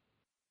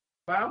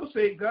 The Bible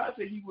says God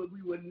said he was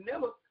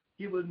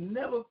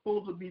never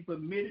supposed to be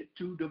permitted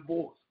to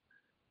divorce.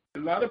 A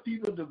lot of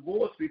people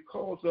divorce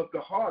because of the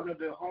heart of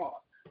their heart,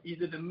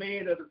 either the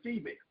man or the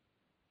female.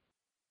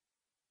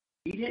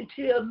 He didn't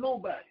tell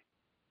nobody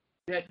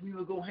that we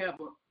were going to have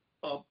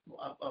a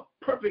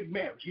perfect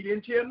marriage. He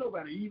didn't tell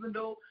nobody, even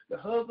though the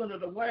husband or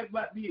the wife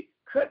might be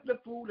cutting the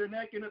food and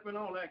acting up and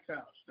all that kind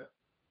of stuff.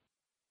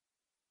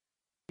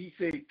 He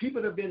said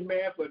people have been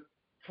married for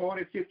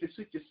 40, 50,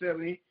 60,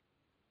 70,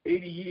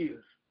 80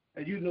 years.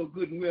 And you know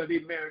good and well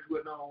their marriage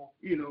wasn't all,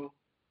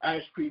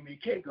 ice cream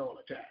and cake all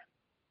the time.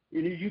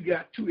 And you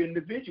got two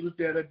individuals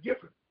that are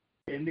different.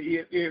 And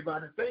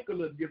everybody think a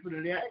little different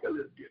and they act a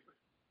little different.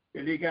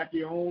 And they got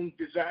their own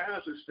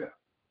desires and stuff.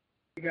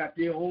 They got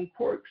their own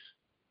quirks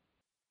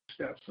and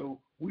stuff.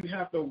 So we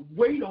have to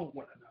wait on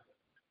one another.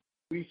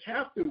 We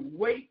have to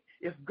wait.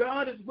 If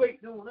God is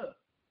waiting on us,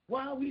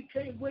 why we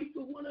can't wait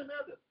for one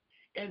another?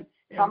 And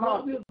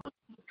while we're going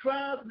through the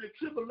trials and the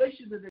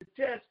tribulations and the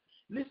tests,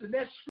 listen,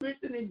 that's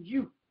strengthening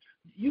you.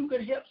 You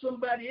can help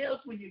somebody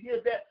else when you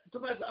hear that.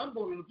 Somebody says, I'm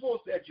going to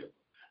divorce that joker.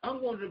 I'm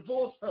going to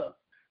divorce her.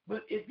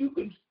 But if you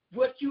can,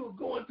 what you are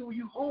going through,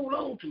 you hold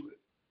on to it.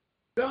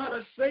 God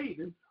is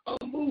saving or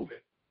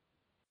moving.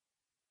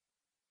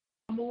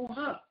 Move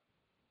her.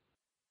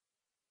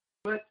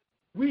 But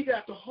we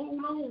got to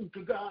hold on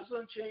to God's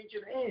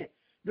unchanging hand.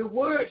 The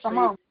word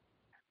says,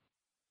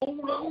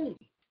 hold on.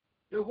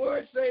 The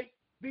word says,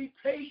 be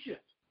patient.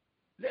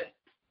 Let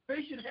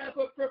patience have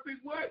a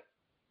perfect work.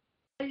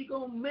 He's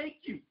going to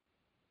make you.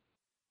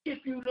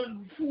 If you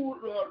done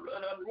fooled or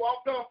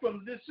walked off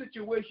from this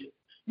situation,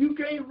 you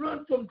can't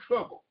run from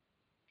trouble.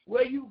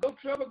 Where you go,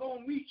 trouble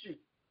going to meet you.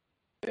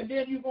 And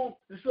then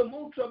some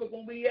more trouble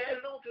going to be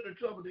added on to the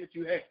trouble that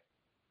you have.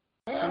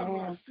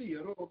 I see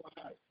it all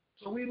right.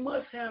 So we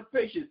must have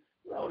patience.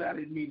 Lord, I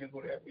didn't mean to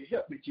go that way.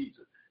 Help me,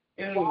 Jesus.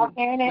 And but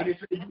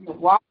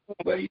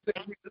he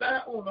said,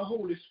 rely on the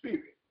Holy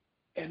Spirit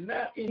and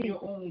not in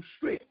your own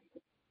strength.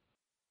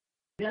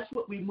 That's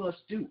what we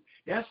must do.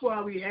 That's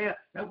why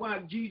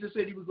Jesus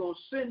said he was going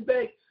to send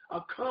back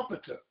a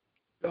comforter.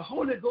 The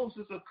Holy Ghost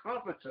is a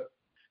comforter.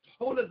 The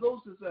Holy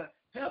Ghost is a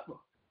helper.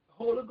 The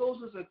Holy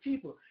Ghost is a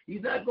keeper.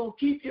 He's not going to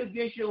keep you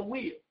against your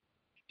will.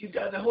 You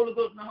got the Holy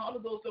Ghost, and the Holy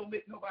Ghost don't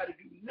make nobody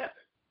do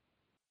nothing.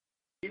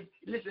 If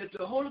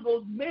the Holy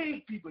Ghost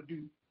made people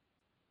do,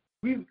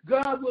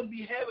 God wouldn't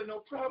be having no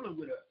problem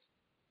with us.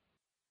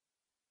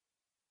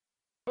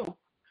 So,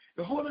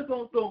 the Holy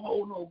Ghost don't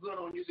hold no gun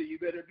on you, say you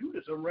better do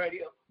this. I'm right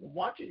here. I'm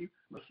watching you.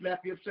 I'm going to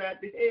slap you upside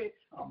the head.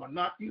 I'm going to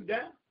knock you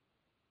down.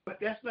 But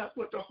that's not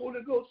what the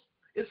Holy Ghost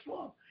is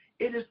for.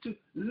 It is to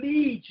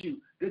lead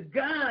you, to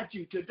guide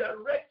you, to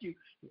direct you,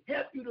 to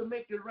help you to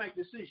make the right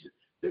decision,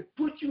 to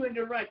put you in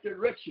the right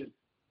direction.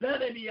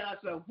 Not in the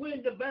outside.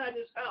 When to buy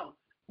this house,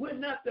 when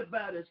not to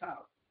buy this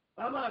house.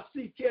 I'm not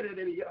see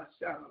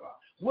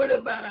where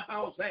to buy the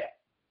house at.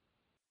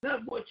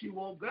 Not what you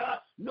want,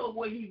 God. Know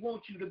where he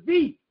wants you to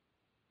be.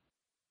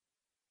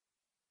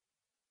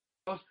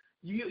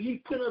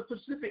 He put in a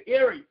specific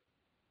area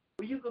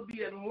where you could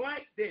be a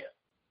light there.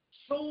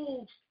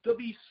 Souls to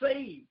be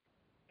saved.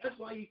 That's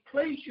why he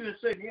placed you in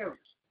certain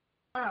areas.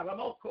 I'm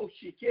all coach,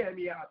 she carry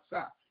me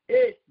outside.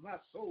 Hey, my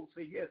soul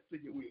say yes to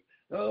your will.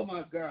 Oh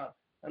my God.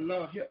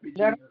 Lord, help me,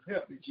 Jesus.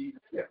 Help me,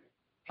 Jesus. Help me.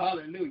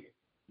 Hallelujah.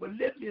 But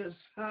Philippians,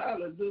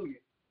 hallelujah.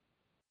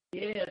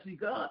 Yeah, see,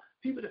 God,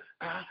 people,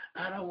 I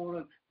don't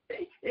want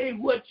to. Hey,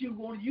 what you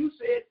want? You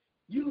said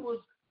you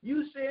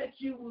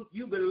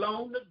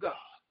belong to God.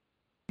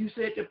 You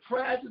said the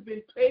price has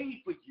been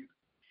paid for you.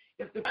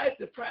 If the price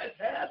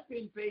has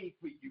been paid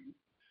for you,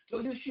 so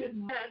you shouldn't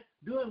mind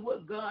doing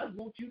what God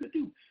wants you to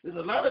do. There's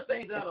a lot of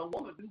things I don't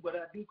want to do, but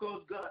I do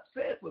because God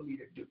said for me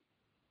to do.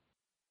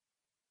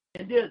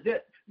 And you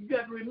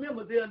got to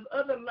remember, there's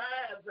other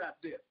lives out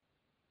there.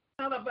 It's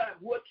not about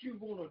what you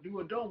want to do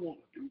or don't want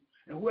to do,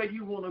 and where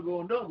you want to go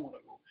and don't want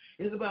to go.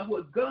 It's about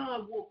what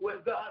God wants, where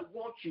God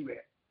wants you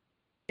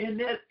at, in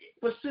that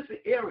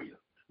specific area.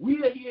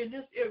 We are here in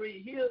this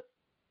area here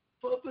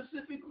for a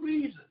specific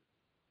reason.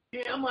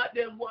 Yeah, I'm out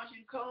there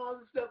washing cars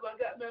and stuff. I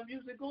got my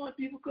music going.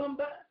 People come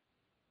by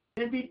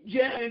and be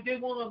jamming. They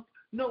want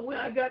to know where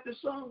I got the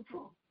song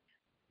from,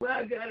 where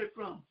I got it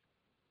from.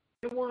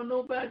 They want to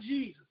know about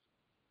Jesus.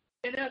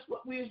 And that's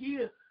what we're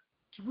here.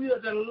 We are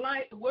the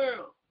light of the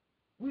world.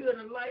 We are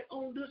the light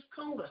on this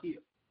corner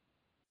here.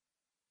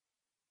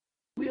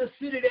 We are a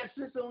city that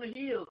sits on a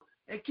hill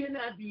and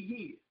cannot be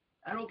hid.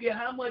 I don't care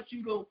how much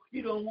you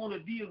don't want to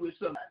deal with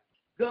somebody.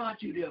 God,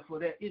 you there for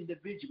that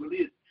individual.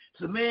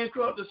 So man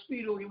crossed the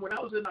street on him when I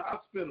was in the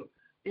hospital.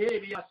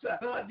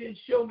 God didn't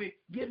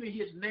give me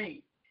his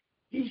name.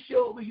 He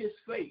showed me his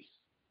face.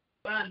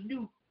 I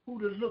knew who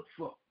to look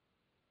for.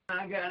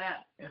 I got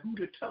out and who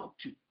to talk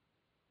to.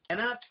 And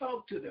I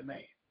talked to the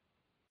man.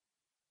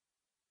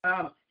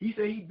 He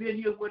said he'd been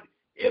here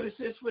ever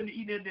since when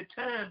during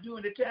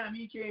the time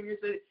he came here,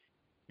 said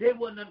they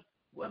wasn't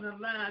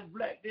allowing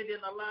they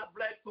didn't allow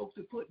black folks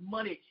to put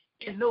money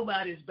in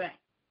nobody's bank.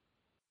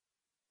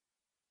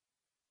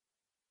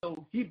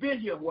 So he been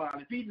here a while.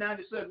 If he's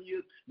 97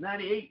 years,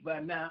 98 by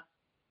now,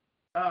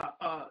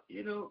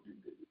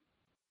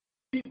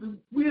 people,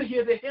 we're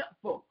here to help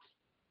folks.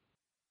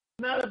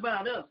 It's not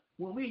about us.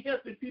 When we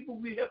helping people,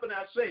 we're helping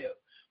ourselves.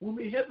 When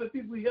we helping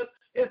people, we're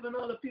helping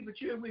other people's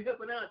children, we're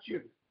helping our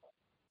children.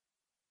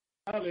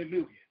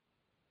 Hallelujah.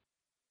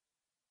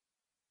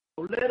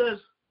 So let us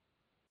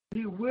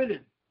be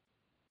willing.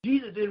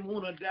 Jesus didn't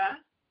want to die.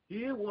 He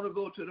didn't want to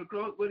go to the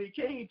cross, but he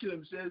came to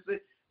him and said,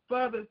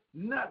 Father,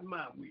 not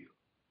my will,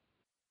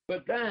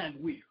 but thine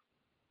will.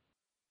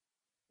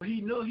 But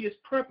he knew his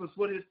purpose,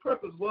 what his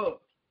purpose was,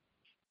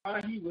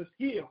 why he was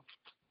here.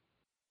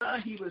 Why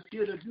he was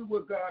here to do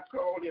what God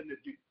called him to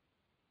do.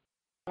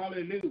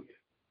 Hallelujah.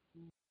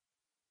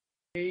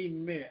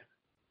 Amen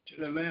to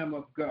the Lamb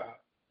of God.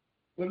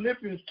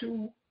 Philippians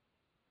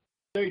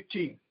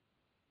 2:13.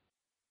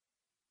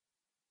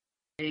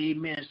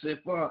 Amen. Say,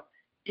 for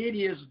it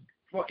is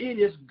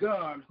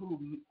God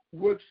who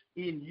works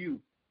in you,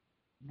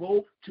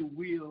 both to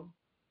will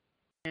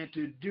and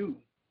to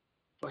do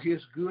for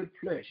his good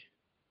pleasure.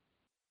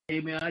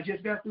 Amen. I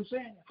just got through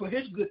saying that. For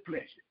his good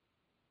pleasure.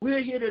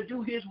 We're here to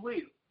do his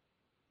will,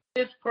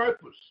 his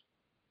purpose.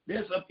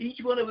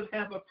 Each one of us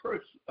have a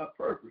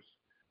purpose.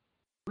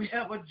 We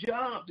have a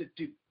job to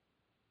do.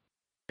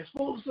 And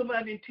suppose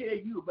somebody tell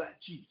you about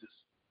Jesus.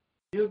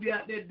 You'll be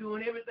out there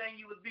doing everything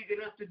you was big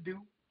enough to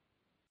do.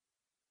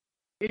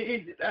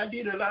 I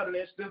did a lot of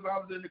that stuff. I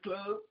was in the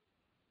club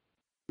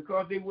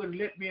because they wouldn't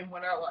let me in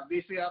when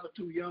they say I was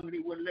too young and they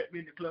wouldn't let me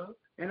in the club.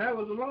 And I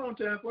was a long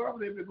time before I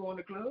was able to go in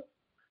the club.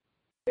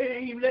 They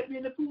didn't even let me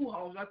in the pool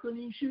halls. I couldn't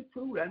even shoot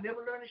pool. I never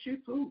learned to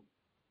shoot pool.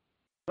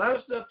 A lot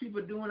of stuff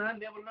people doing, I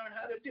never learned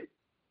how to do.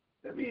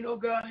 That means,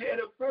 God had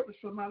a purpose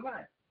for my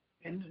life.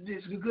 And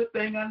it's a good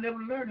thing I never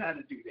learned how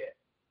to do that.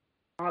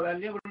 I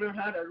never learned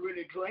how to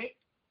really drink,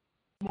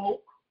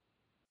 smoke,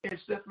 and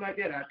stuff like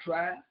that. I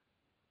tried.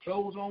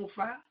 Clothes on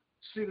fire,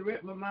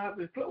 cigarette in my mouth,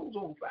 and clothes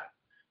on fire.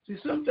 See,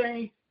 some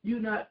things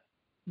you're not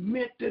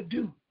meant to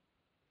do.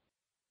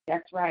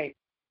 That's right.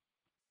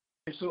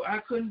 And so I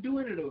couldn't do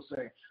any of those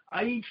things.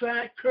 I even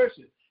tried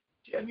cursing.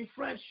 Tell me,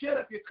 Frank, shut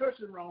up, you're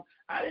cursing wrong.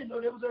 I didn't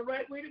know there was a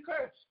right way to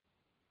curse.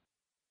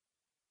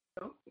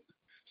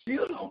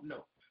 Still don't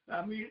know.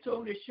 I mean, you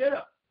told me to shut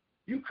up.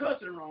 You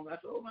cussing wrong. I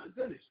said, oh, my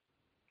goodness.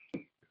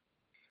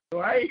 So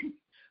I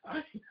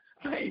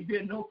ain't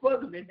been no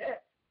further than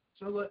that.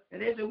 So,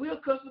 and they said, we'll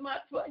cuss them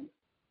out for you.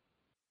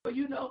 But,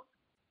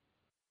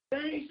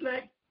 things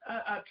like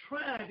I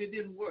tried, it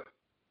didn't work.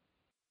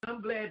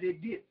 I'm glad they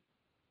didn't.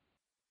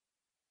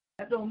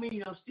 That don't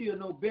mean I'm still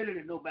no better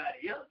than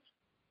nobody else.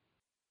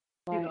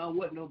 Right. I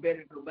wasn't no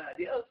better than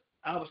nobody else.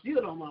 I was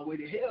still on my way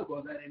to hell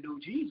because I didn't know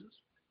Jesus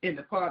in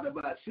the part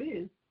about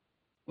sin.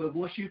 But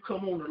once you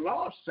come on the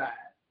Lord's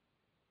side,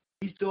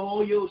 he threw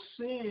all your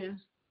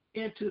sins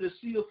into the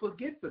sea of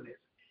forgetfulness.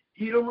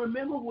 He don't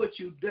remember what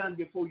you've done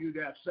before you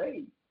got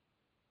saved.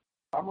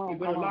 But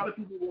a lot of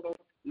people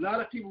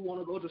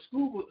want to go to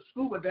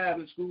scuba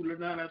diving school or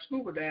not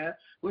scuba dive,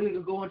 where they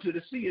can go into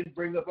the sea and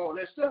bring up all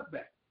that stuff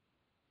back.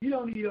 You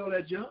don't need all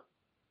that junk.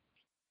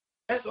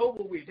 That's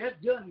over with.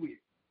 That's done with.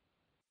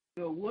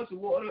 So once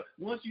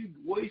you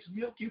waste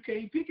milk, you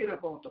can't pick it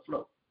up off the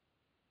floor.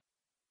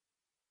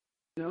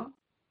 Because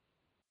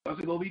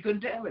it's going to be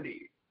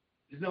contaminated.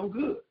 It's no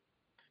good.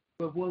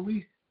 But when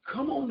we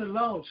come on the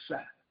Lord's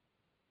side,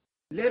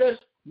 let us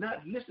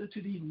not listen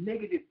to these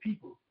negative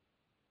people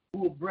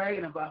who are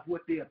bragging about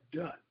what they have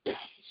done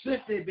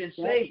since they've been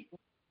saved.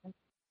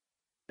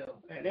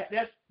 And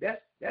that's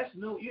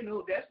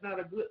not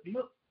a good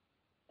look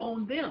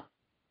on them.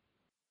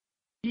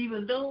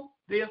 Even though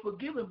they are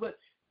forgiven, but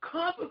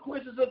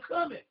consequences are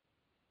coming.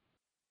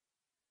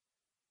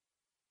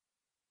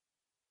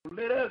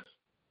 Let us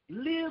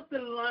live the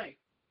life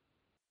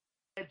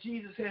that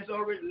Jesus has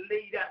already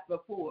laid out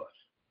before us.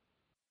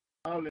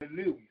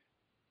 Hallelujah.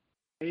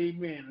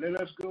 Amen. Let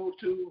us go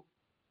to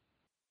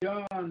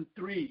John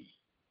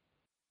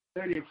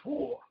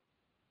 3:34.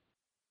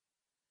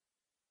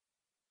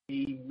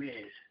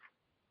 Amen.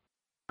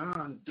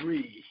 John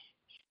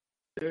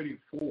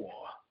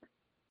 3:34.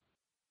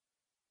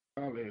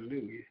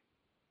 Hallelujah.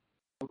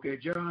 Okay,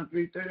 John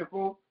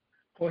 3:34.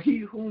 For he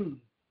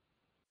whom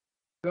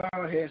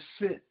God has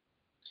sent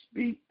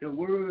speak the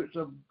words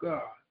of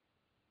God.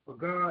 For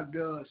God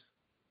does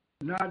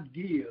not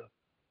give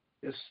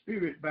the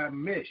Spirit by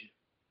measure.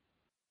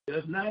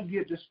 Does not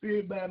give the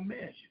Spirit by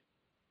measure.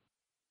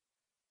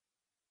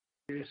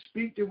 They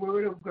speak the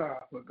word of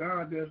God, for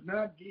God does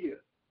not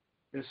give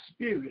the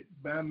Spirit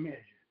by measure.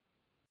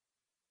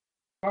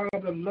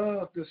 Father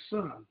loved the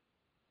Son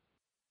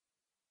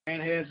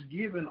and has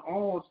given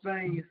all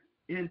things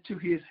into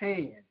his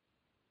hand.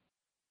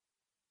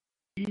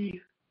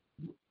 He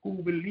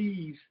who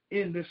believes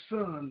in the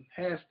Son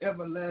has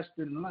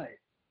everlasting life,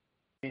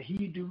 and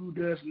he who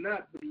does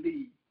not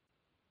believe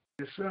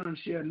the Son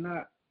shall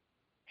not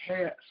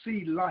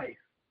see life,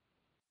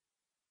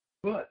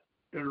 but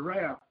the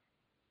wrath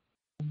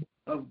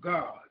of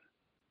God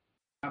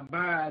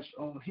abides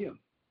on him.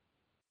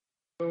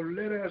 So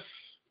let us,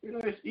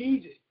 it's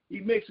easy. He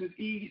makes it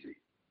easy.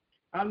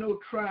 I know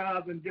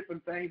trials and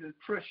different things and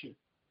pressure.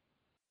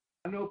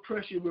 I know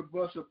pressure will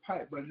bust a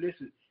pipe, but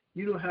listen,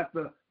 you don't have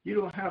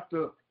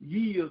to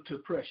yield to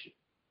pressure.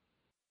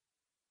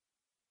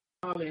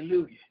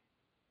 Hallelujah.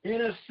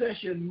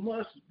 Intercession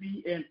must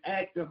be an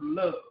act of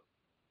love.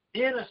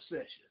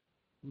 Intercession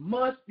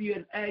must be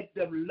an act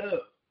of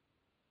love.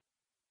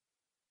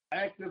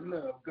 Act of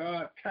love,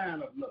 God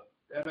kind of love,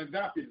 that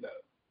agape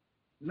love.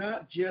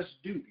 Not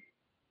just duty,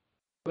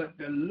 but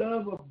the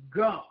love of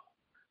God,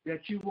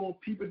 that you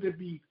want people to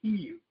be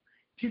healed,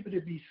 people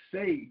to be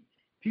saved,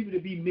 people to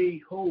be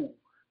made whole,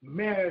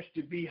 marriage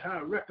to be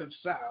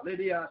reconciled. Let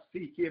us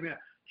see here,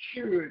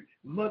 children,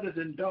 mothers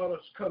and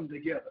daughters come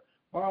together,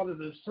 fathers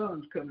and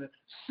sons come together,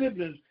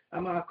 siblings,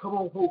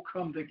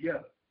 come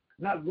together.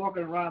 Not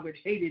walking around with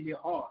hate in your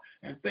heart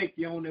and think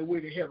you're on their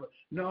way to heaven.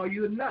 No,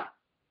 you're not.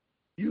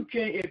 You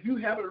can't, if you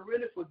haven't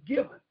really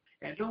forgiven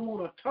and don't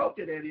want to talk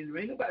to that individual,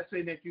 ain't nobody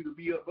saying that you to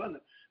be up under,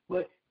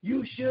 but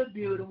you should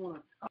be able to want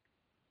to talk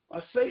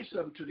or say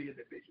something to the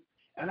individual.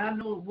 And I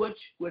know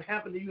what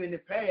happened to you in the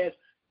past,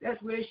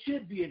 that's where it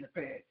should be in the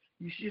past.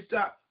 You should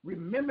start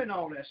remembering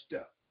all that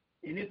stuff.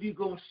 And if you're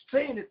going to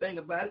say anything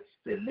about it,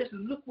 say,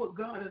 listen, look what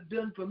God has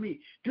done for me.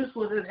 This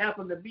was what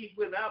happened to me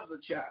when I was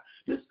a child.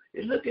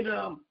 Look at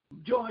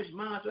George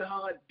Monson,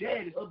 her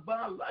daddy, her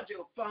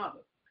biological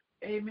father,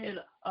 amen,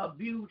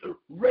 abused,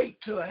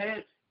 raped her,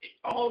 had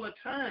all the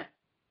time.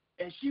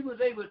 And she was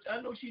able to,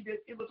 I know she did,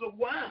 it was a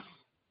while.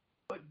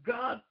 But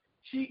God,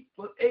 she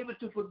was able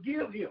to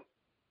forgive him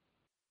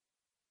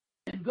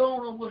and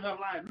go on with her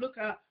life. Look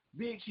how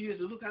big she is,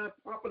 and look how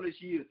popular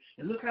she is,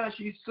 and look how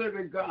she's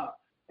serving God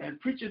and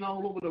preaching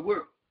all over the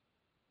world.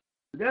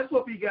 That's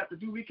what we got to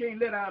do. We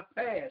can't let our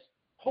past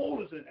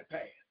hold us in the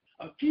past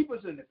or keep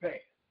us in the past.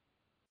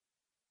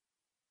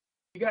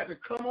 We got to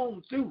come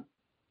on through.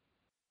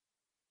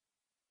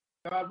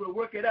 God will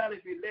work it out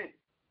if you let it.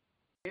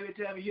 Every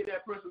time you hear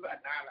that person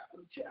like,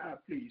 child,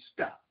 please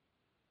stop.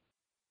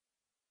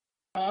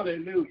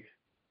 Hallelujah.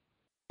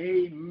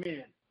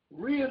 Amen.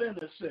 Real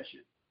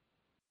intercession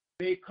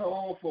may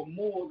call for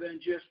more than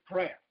just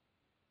prayer.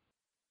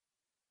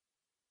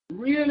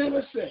 Real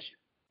intercession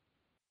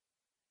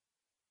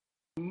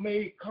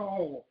may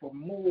call for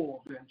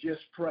more than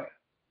just prayer.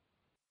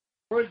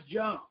 1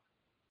 John.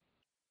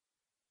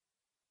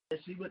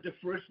 Let's see what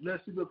 1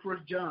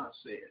 John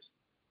says.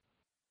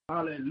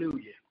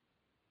 Hallelujah.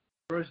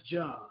 1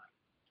 John.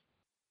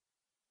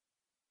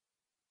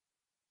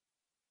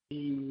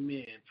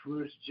 Amen.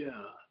 1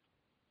 John.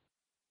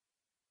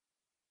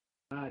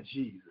 My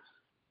Jesus.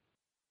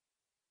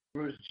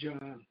 1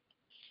 John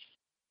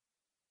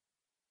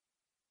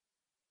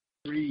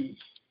 3:16.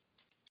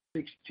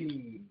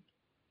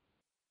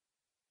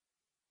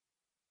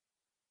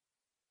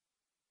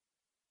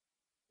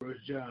 1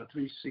 John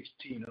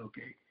 3:16,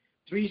 okay.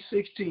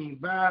 3:16,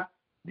 by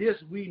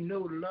this we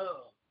know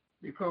love,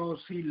 because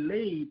he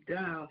laid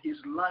down his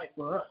life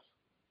for us.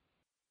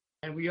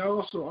 And we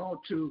also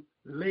ought to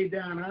lay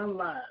down our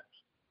lives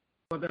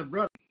for the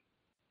brother.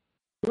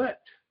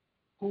 But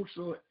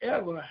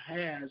whosoever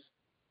has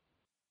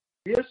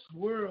this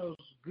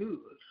world's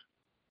goods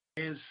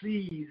and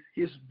sees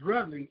his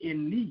brother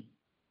in need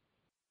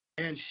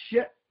and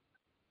shut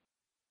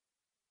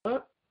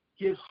up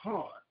his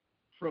heart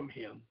from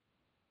him,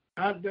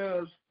 how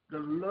does the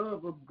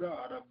love of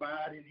God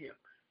abide in him?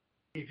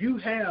 If you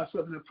have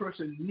something a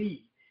person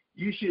needs,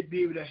 you should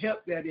be able to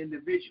help that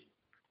individual.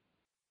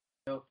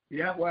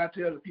 That's why I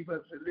tell the people,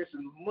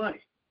 listen,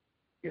 money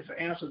is the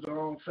answer to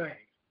all things.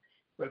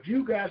 But if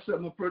you got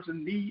something a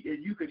person needs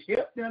and you could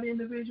help that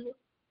individual,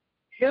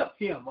 help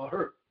him or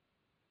her.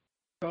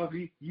 Because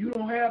you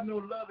don't have no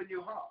love in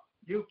your heart.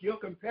 Your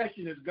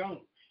compassion is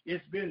gone.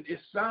 It's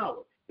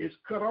sour. It's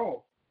cut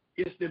off.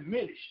 It's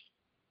diminished.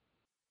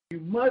 You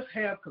must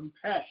have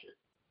compassion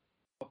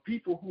for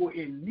people who are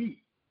in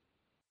need.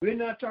 We're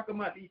not talking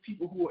about these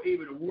people who are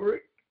able to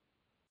work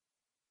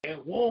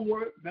and won't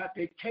work, not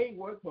they can't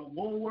work, but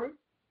won't work.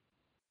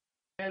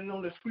 Standing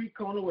on the street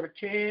corner with a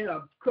can,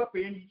 a cup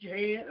in each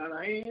hand,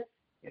 and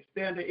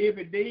stand there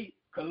every day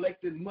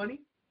collecting money.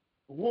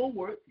 Won't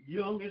work,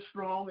 young and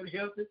strong and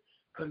healthy,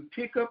 can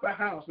pick up a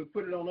house and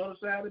put it on the other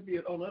side of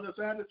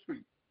the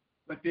street.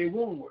 But they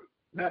won't work.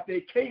 Not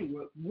they can't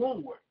work,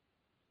 won't work.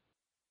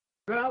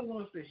 God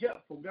wants to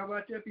help folks. That's why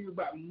I tell people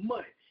about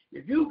money.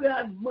 If you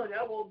got money,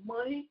 I want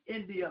money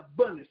in the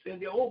abundance, in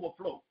the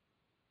overflow,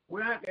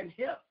 where I can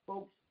help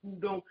folks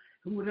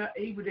who are not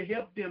able to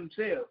help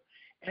themselves,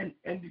 and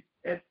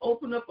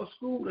open up a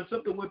school or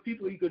something where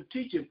people you could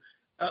teach them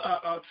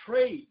a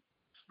trade.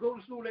 Go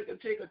to school, they can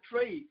take a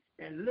trade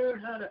and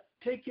learn how to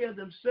take care of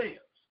themselves.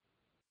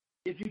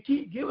 If you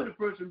keep giving a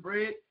person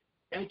bread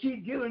and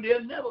keep giving,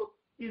 they'll never,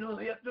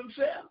 help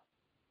themselves.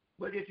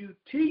 But if you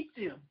teach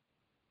them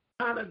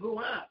how to go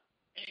out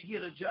and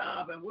get a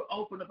job and we'll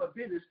open up a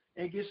business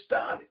and get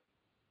started,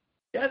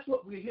 That's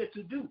what we're here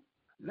to do.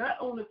 Not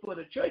only for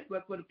the church,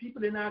 but for the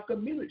people in our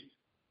communities.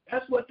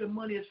 That's what the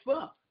money is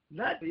for.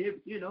 Not to,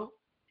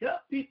 help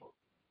people.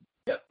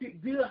 Help people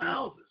build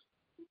houses.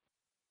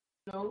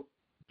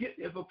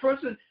 If a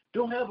person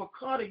don't have a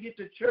car to get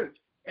to church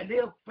and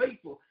they're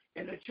faithful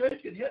and the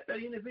church can help that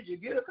individual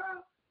get a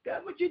car,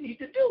 that's what you need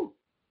to do.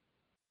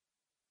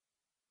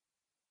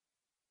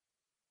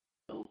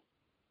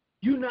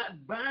 You're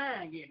not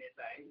buying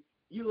anything.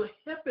 You're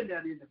helping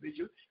that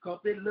individual because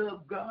they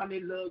love God and they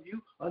love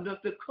you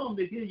enough to come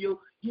to hear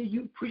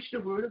you preach the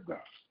word of God.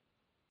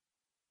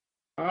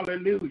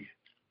 Hallelujah.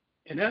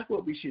 And that's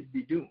what we should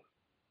be doing.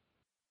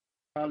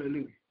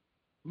 Hallelujah.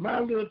 My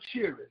little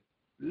children,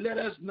 let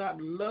us not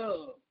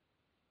love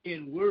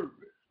in word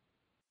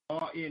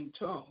or in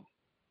tongue,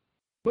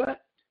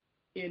 but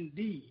in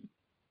deed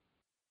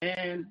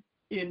and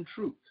in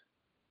truth.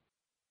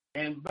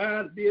 And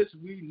by this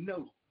we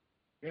know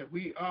that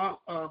we are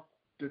of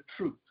the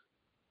truth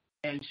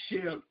and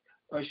shall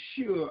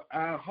assure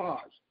our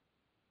hearts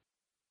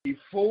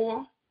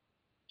before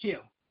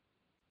him.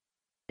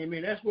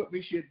 Amen. That's what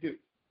we should do.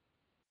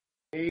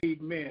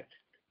 Amen.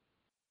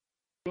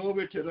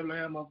 Glory to the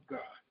Lamb of God.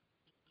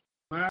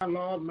 My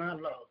Lord, my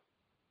Lord.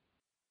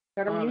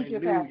 Hallelujah.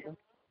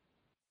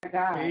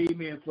 God.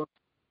 Amen. For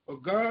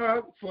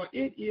God, for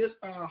it is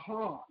our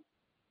heart.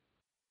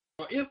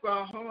 For if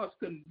our hearts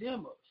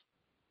condemn us,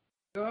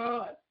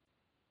 God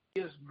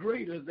is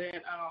greater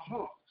than our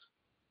hearts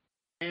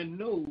and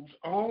knows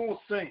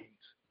all things.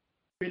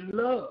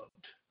 Beloved,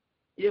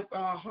 if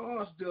our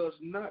hearts does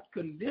not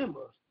condemn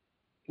us,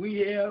 we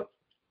have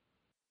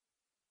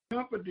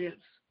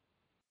confidence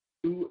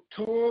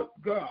toward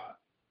God.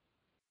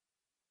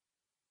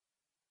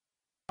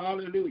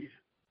 Hallelujah.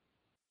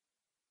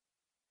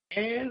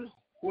 And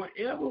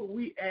whatever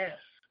we ask,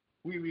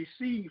 we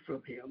receive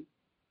from him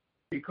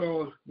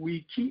because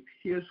we keep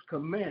his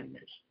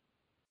commandments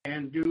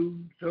and do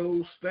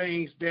those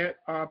things that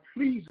are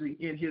pleasing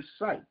in his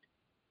sight.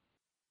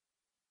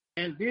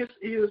 And this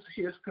is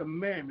his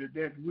commandment,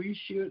 that we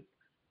should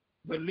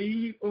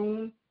believe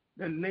on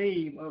the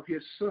name of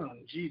his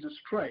Son, Jesus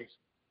Christ,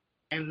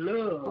 and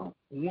love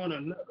one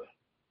another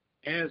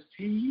as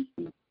he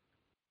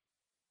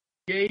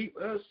gave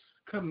us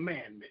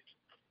commandments.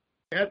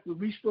 That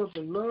we're supposed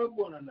to love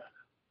one another.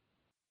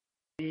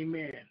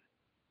 Amen.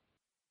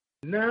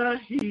 Now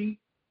he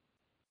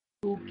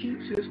who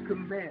keeps his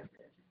commandments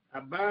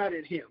abide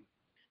in him,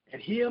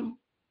 and he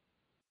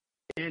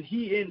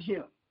in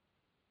him.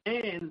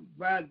 And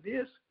by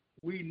this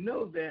we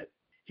know that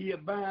he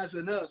abides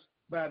in us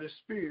by the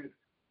Spirit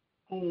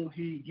whom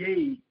he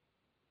gave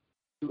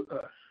to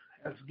us,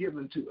 has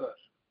given to us.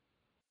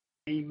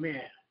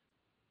 Amen.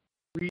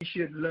 We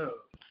should love.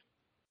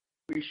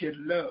 We should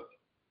love.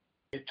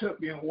 It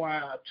took me a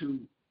while to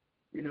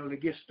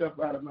get stuff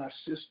out of my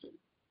system.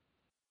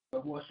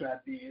 But once I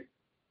did,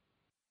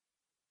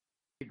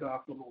 I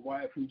got from a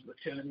wife who was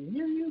telling me,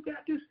 you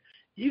got this.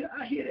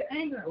 I hear the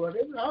anger. Well,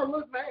 I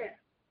was mad.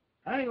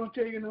 I ain't going to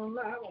tell you no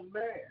lie. I was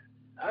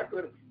mad.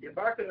 If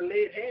I could have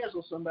laid hands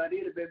on somebody, it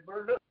would have been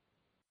burned up.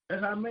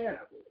 That's how mad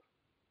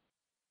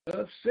I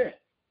was.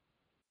 Upset.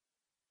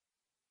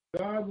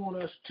 God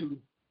wants us to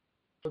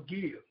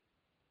forgive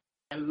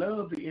and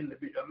love the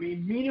individual.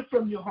 Mean it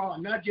from your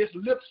heart, not just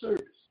lip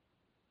service.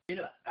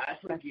 I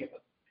forgive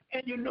them.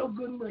 And you know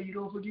good and well you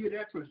don't forgive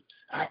that person.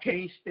 I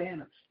can't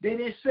stand them. They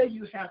didn't say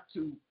you have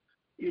to,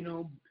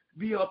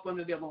 be up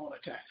under them all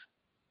the time.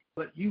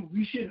 But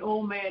we shouldn't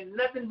owe man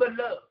nothing but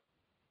love.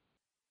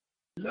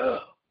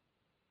 Love.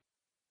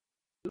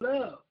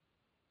 Love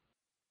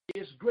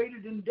is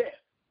greater than death.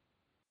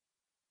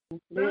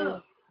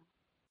 Love.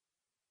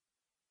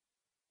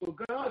 For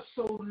God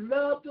so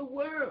loved the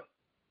world,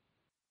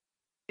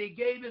 he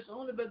gave his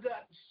only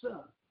begotten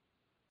Son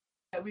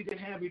that we could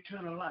have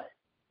eternal life.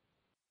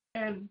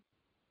 And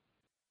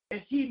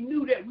he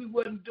knew that we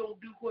don't do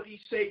what he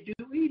said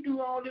do. He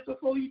do all this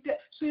before he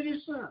sent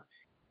his Son.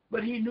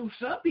 But he knew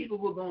some people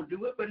were going to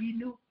do it, but he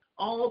knew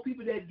all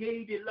people that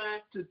gave their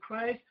life to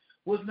Christ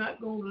was not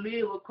going to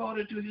live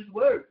according to his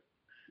word.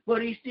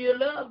 But he still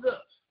loves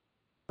us.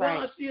 Right.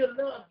 God still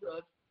loves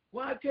us.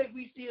 Why can't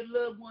we still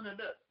love one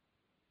another?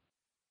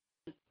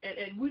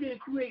 And we didn't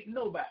create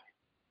nobody.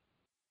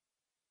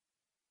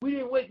 We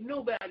didn't wake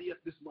nobody up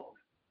this morning.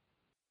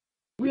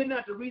 We're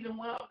not the reason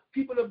why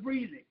people are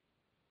breathing.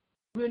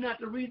 We're not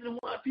the reason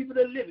why people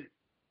are living.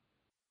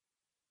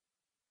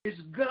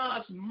 It's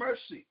God's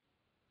mercy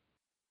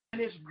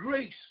and his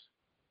grace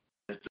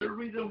that's the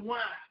reason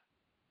why.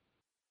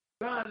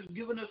 God has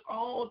given us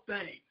all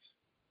things.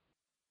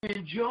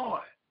 Enjoy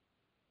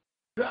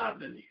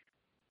godliness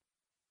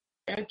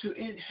and to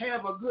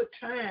have a good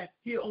time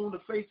here on the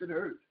face of the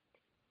earth.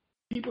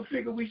 People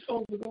figure we're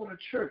supposed to go to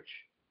church,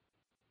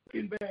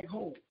 looking back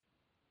home.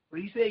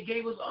 But he said he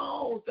gave us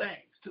all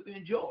things to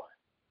enjoy.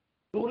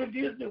 Go to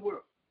Disney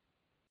World.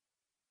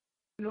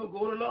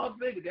 Go to Las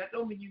Vegas. That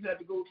don't mean you have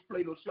to go to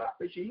play those slot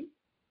machines.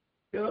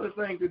 There are other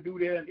things to do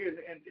there in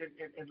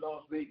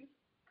Las Vegas.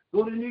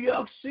 Go to New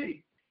York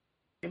City.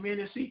 And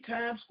see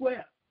Times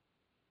Square.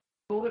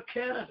 Go to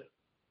Canada.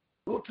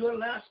 Go to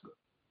Alaska.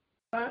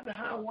 Fly to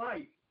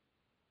Hawaii.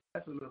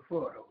 That's a little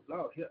far, though.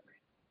 Lord help me.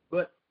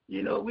 But,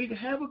 we can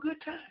have a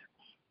good time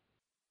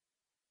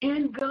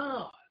in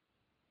God.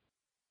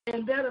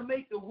 And that'll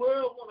make the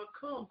world want to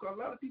come, because a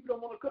lot of people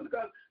don't want to come to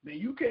God. Man,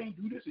 you can't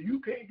do this, or you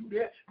can't do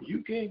that,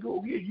 you can't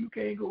go here, you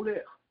can't go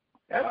there.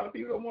 A lot of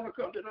people don't want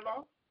to come to the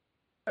Lord.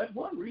 That's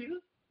one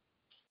reason.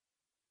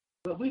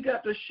 But we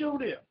got to show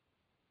them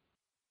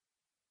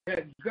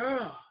that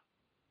God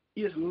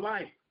is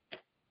life,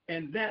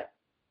 and that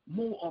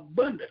more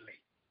abundantly.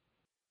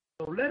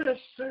 So let us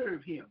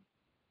serve him.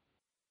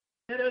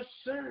 Let us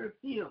serve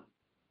him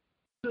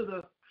to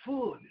the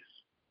fullness.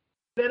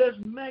 Let us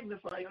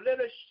magnify him.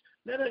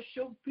 Let us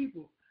show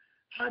people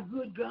how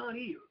good God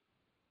is,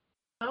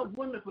 how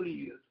wonderful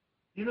he is.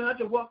 You don't have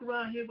to walk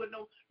around here with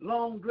no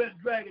long dress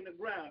dragging the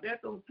ground.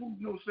 That don't prove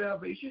no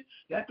salvation.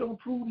 That don't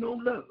prove no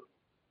love.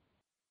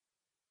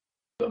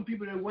 Some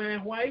people that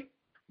wearing white,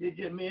 they're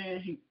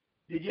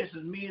just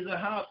as mean as a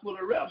house full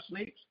of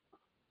rattlesnakes.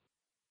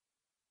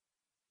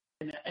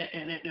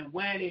 And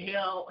wearing their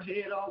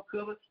head all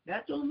covered.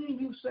 That don't mean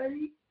you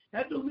saved.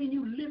 That don't mean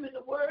you live in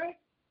the word.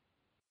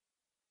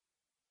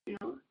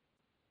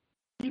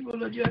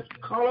 People are just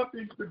caught up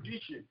in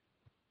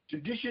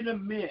tradition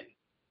of men,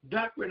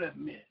 doctrine of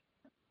men.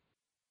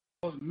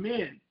 Because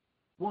men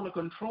want to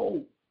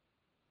control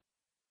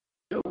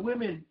the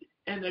women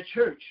and the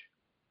church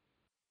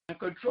and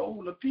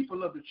control the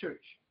people of the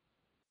church.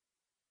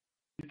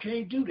 You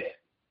can't do that.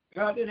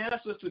 God didn't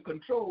ask us to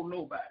control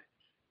nobody.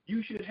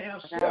 You should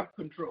have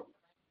self-control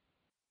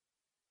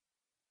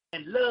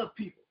and love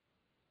people.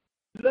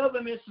 Love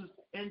them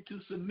into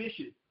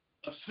submission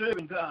of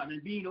serving God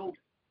and being open.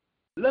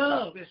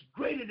 Love is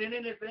greater than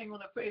anything on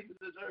the face of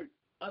this earth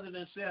other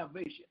than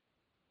salvation.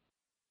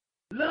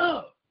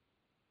 Love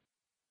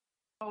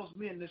calls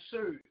men to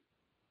serve,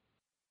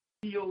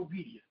 be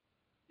obedient.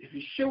 If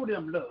you show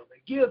them love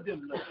and give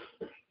them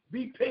love,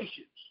 be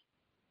patient.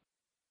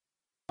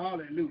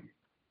 Hallelujah.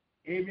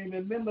 Amen.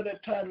 Remember the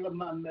title of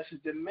my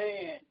message, The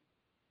Man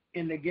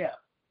in the Gap.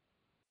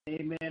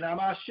 Amen.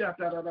 I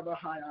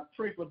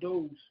pray for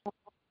those.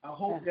 I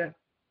hope that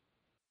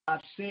I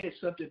said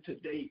something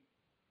today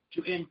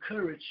to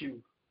encourage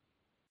you,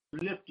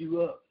 to lift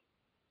you up.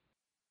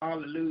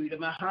 Hallelujah.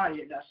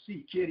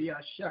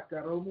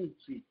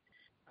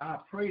 I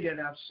pray that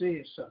I've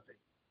said something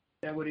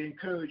that would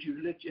encourage you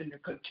to lift you and to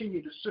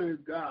continue to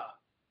serve God,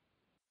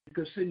 to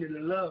continue to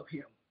love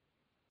him.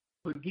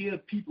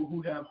 Forgive people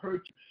who have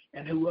hurt you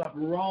and who have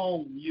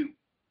wronged you.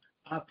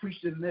 I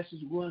preached a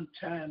message one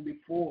time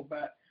before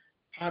about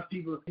how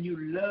people can you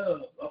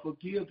love or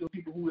forgive the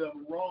people who have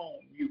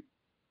wronged you.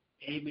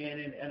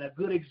 Amen. And a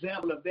good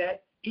example of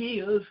that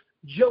is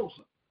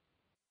Joseph.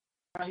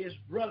 How his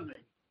brother,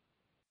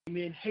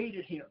 amen,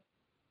 hated him,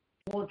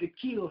 wanted to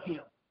kill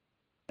him,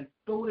 and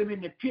throw him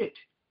in the pit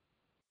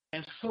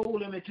and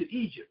sold him into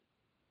Egypt.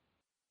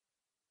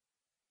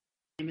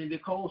 Amen.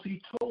 Because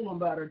he told them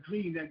about a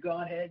dream that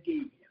God had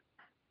gave him.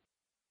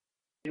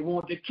 They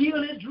wanted to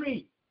kill his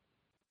dream.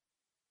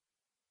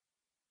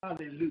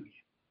 Hallelujah.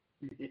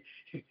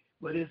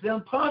 But it's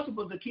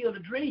impossible to kill the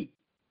dream.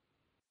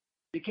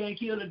 You can't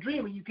kill the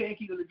dream and you can't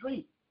kill the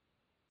dream.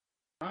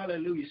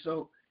 Hallelujah.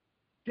 So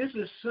this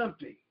is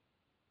something.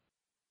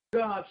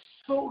 God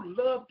so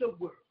loved the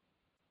world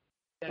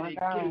that he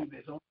gave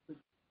his only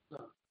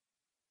son.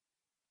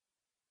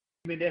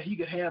 I mean, that he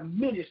could have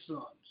many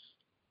sons.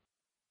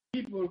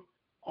 People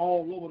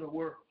all over the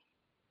world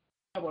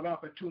have an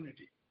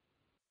opportunity,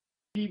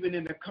 even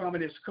in the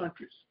communist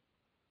countries,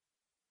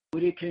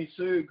 where they can't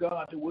serve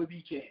God the way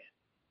we can.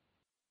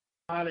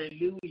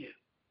 Hallelujah.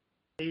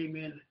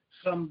 Amen.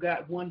 Some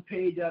got one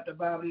page out the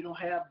Bible. They don't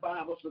have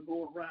Bibles to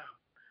go around.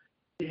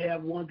 They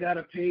have one got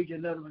a page,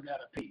 another one got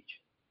a page.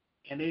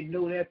 And they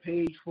know that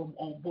page from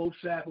on both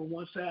sides, from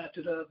one side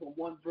to the other, from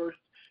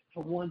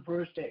one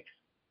verse text.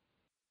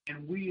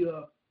 And we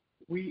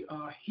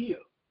are here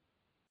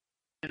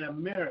in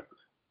America,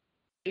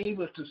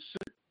 able to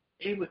serve,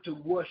 able to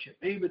worship,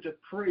 able to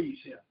praise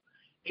him,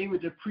 able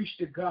to preach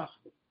the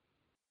gospel.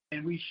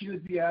 And we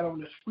should be out on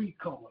the street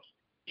corners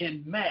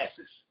in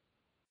masses,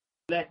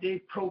 like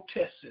they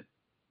protesting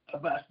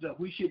about stuff.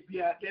 We should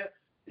be out there,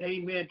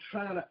 amen,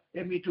 trying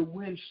to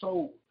win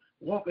souls,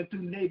 walking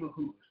through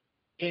neighborhoods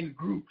in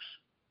groups,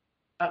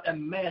 out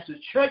in masses.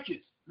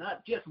 Churches,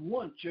 not just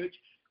one church,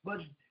 but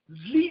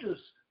leaders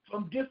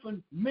from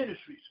different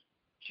ministries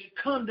should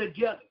come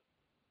together,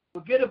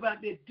 forget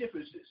about their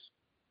differences,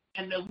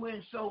 and to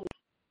win souls.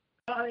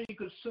 God ain't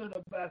concerned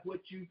about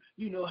what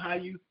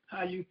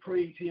how you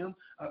praise him,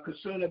 or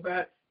concerned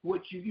about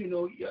what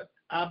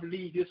I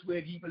believe this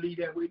way, he believe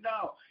that way.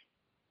 No.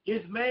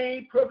 His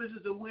main purpose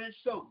is to win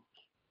souls.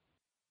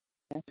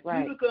 That's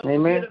right. You look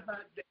forget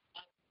about that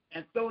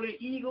and throw the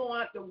ego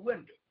out the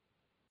window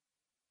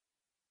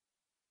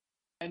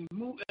and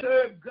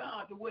serve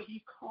God the way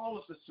he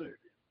calls us to serve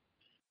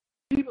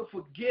him. People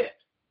forget,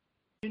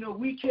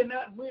 we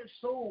cannot win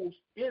souls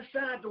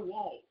inside the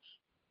walls.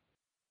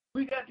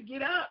 We got to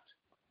get out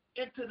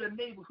into the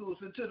neighborhoods,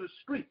 into the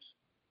streets,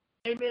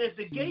 Amen. If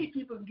the gay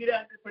people can get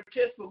out and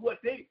protest for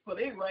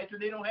their rights,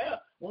 and they don't have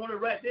only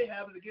right they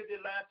have is to give their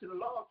lives to the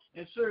Lord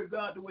and serve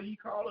God the way He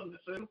called them to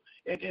serve.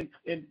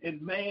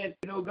 And man,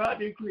 God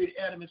didn't create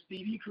Adam and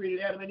Steve. He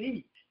created Adam and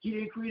Eve. He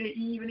didn't create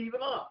Eve and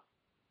even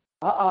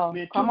on.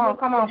 Man, come on.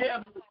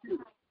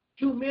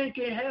 Two men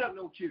can't have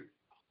no children.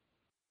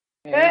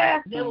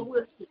 Yeah. Never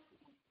will.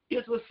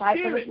 It's a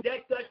spirit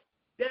that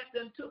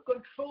done took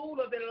control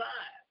of their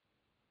lives.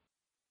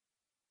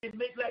 It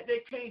makes like they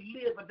can't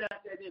live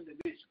without that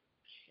individual.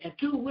 And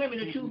two women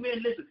and two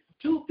men, listen,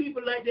 two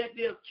people like that,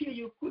 they'll kill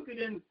you quicker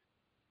than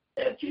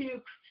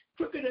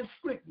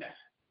strychnine.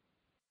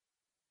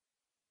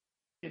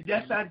 And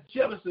that's how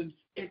jealous and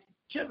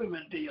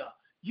temperament they are.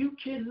 You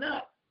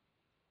cannot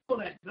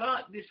let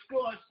God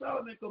destroy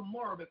Sodom and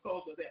Gomorrah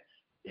because of that.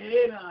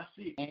 And I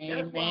see.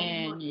 That's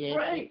why we must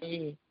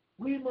pray.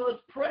 We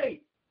must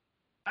pray.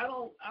 I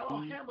don't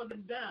hammer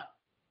them down,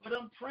 but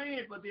I'm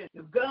praying for them.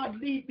 If God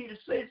leads me to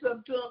say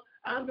something to them,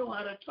 I know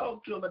how to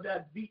talk to them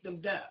without beat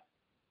them down.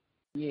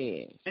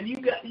 Yeah. And you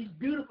got these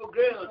beautiful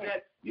girls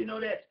that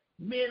that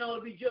men ought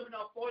to be jumping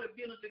off 40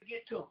 buildings to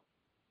get to them.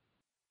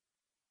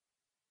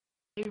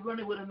 They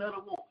running with another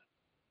woman.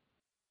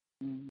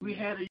 Mm-hmm. We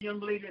had a young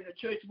lady in the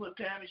church one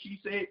time, and she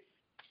said,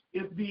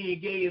 "If being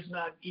gay is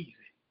not easy,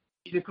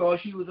 because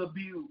she was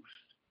abused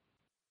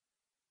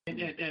and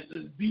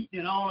beaten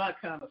and all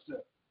that kind of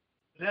stuff.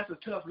 That's a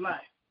tough life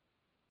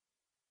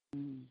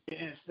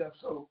and stuff.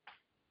 So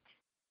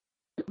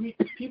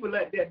people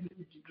like that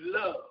need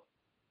love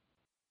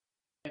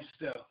and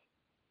stuff.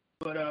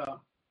 But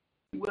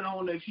she went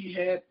on that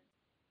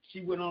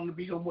she went on to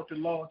be home with the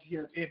Lord.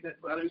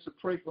 I used to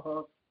pray for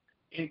her,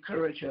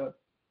 encourage her.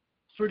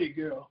 Pretty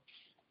girl,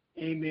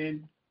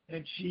 amen.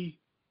 And she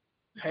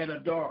had a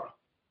daughter.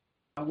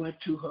 I went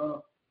to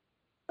her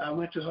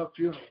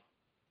funeral,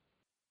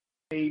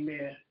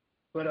 amen.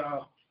 But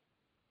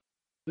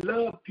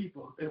love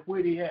people at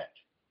where they at.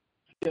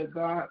 That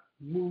God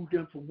moved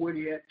them from where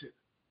they at to,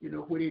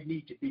 where they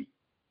need to be.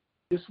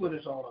 This is what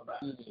it's all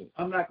about. Mm-hmm.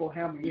 I'm not gonna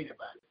hammer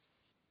anybody.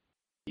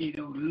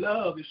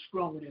 Love is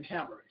stronger than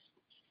hammering.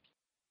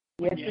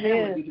 Yes, it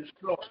is.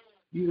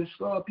 You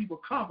destroy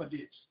people's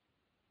confidence.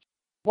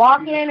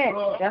 Walk in it.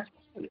 That's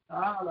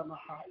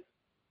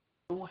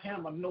don't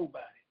hammer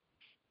nobody.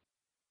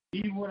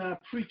 Even when I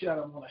preach, I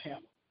don't want to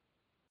hammer.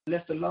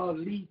 Unless the Lord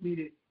lead me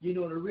to,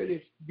 to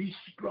really be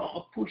strong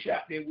or push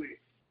out there with it.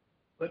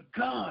 But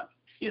God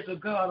is a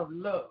God of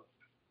love.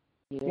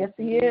 Yes,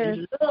 He is.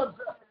 He loves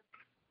us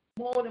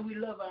more than we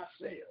love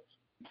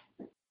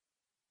ourselves.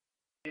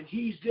 And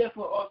He's there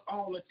for us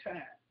all the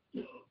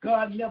time.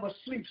 God never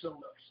sleeps on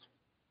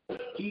us.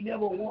 He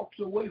never walks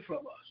away from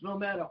us, no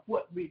matter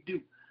what we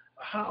do,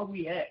 how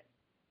we act.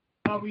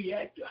 How we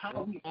react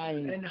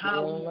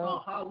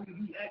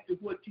to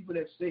what people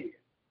have said.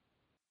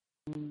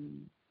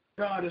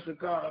 God is a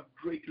God of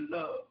great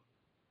love.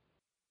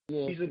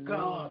 Yes, He's a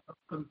God of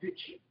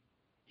conviction.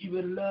 He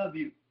will love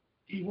you.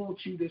 He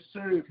wants you to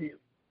serve Him.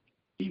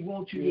 He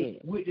wants you to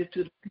witness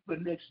to the people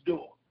next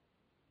door.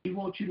 He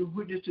wants you to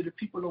witness to the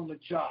people on the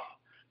job.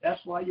 That's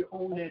why you're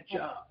on that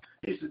job.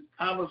 Listen,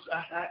 I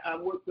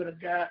worked with a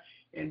guy,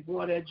 and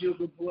boy, that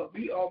joker, boy,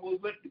 we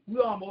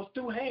almost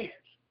threw hands.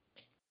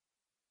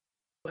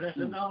 But I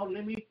said, no,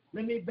 let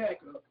me back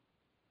up.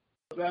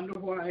 Because I know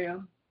who I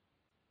am,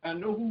 I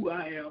know who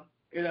I am,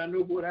 and I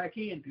know what I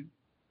can do.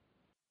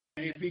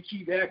 And if He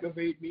keep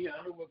aggravating me,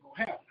 I know what's going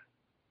to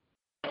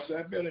happen. So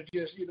I better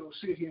just,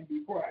 sit here and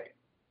be quiet.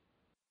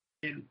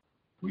 And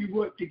we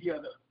work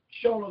together,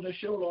 shoulder to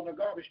shoulder on the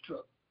garbage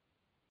truck.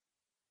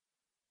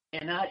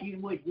 And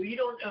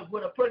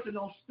when a person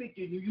don't speak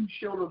to you, you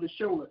shoulder to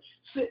shoulder,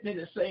 sitting in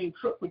the same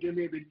truck with them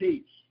every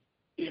day,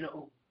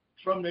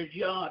 from the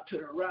yard to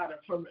the ride,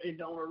 on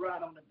the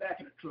ride on the back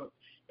of the truck,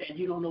 and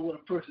you don't know what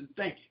a person's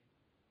thinking.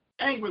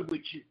 Angry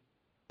with you.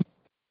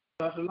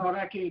 So I said, Lord,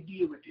 I can't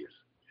deal with this.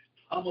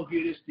 I'm going to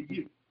give this to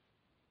you.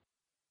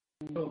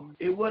 So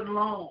it wasn't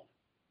long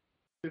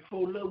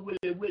before little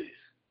Willie Willis.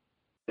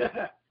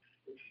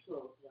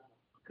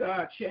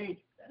 God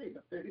changed. That ain't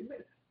 30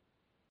 minutes.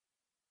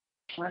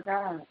 My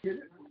God.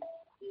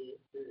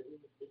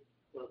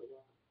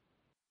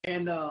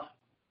 And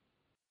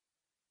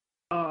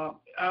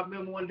I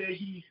remember one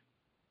day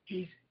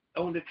he's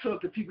on the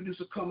truck. The people used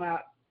to come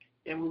out,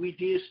 and when we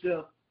did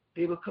stuff,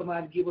 they would come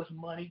out and give us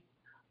money,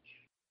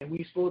 and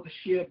we supposed to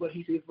share. But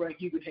he said, Frank,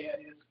 you could have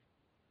this.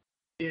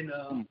 And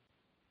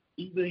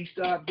even he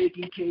started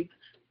baking cakes,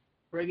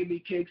 bringing me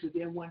cakes. And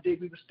then one day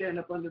we were standing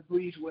up on the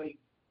breezeway,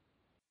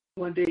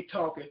 one day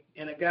talking,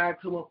 and a guy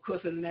come up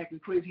cussing and acting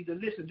crazy. He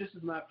said, listen, this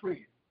is my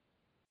friend.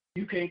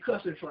 You can't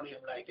cuss in front of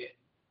him like that.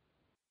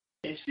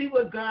 And see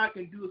what God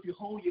can do if you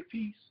hold your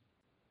peace.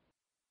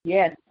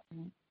 Yes.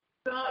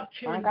 God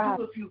can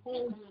do if you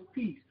hold your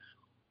peace.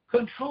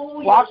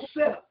 Control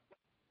yourself.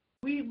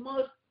 We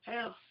must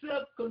have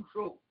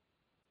self-control.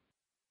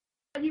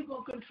 How are you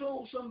going to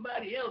control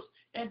somebody else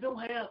and don't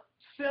have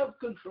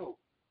self-control?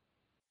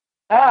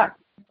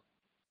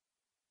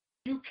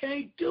 You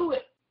can't do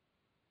it.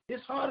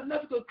 It's hard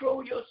enough to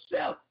control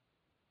yourself.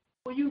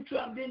 When you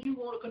try, then you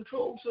want to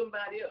control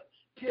somebody else.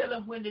 Tell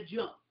them when to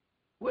jump,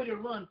 where to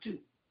run to,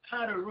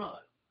 how to run,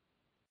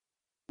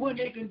 when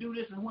they can do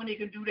this and when they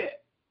can do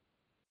that.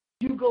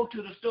 You go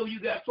to the store, you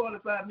got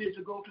 45 minutes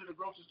to go to the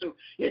grocery store.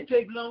 It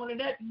takes longer than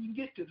that you can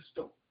get to the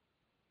store.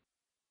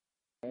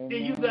 Amen.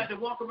 Then you got to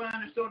walk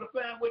around the store to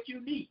find what you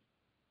need.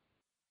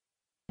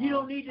 You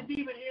don't need to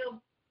be with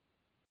him.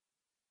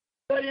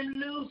 Cut him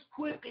loose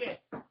quickly.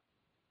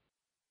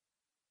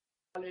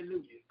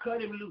 Hallelujah.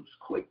 Cut him loose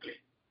quickly.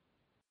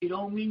 It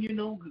don't mean you're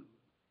no good.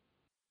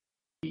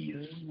 He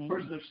is a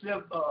person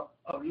of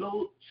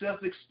low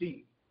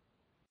self-esteem.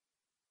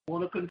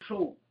 Want to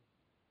control.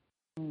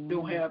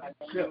 Don't have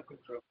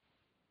self-control.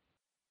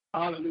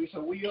 Hallelujah.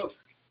 So we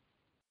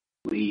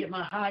in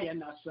Mahaya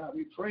Nasa,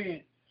 we're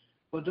praying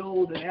for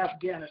those in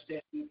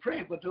Afghanistan. We're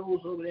praying for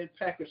those over there in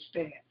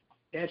Pakistan.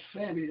 That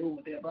family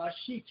over there.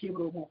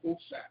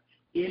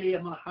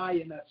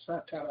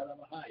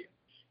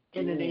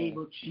 In the name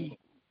of Jesus.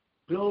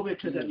 Glory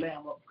to the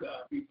Lamb of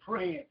God. We're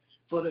praying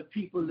for the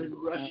people in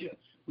Russia.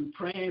 We're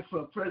praying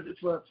for President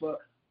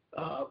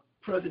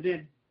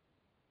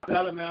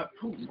Vladimir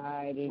Putin.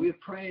 We're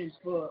praying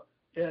for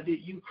the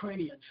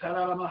Ukrainians.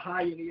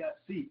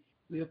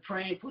 We're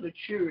praying for the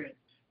children.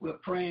 We're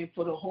praying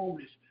for the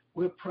homeless.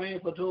 We're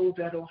praying for those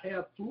that don't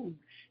have food.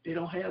 They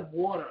don't have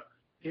water.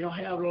 They don't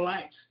have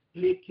lights.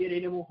 The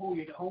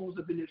homes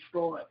have been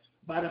destroyed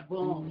by the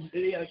bombs.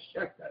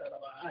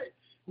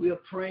 We are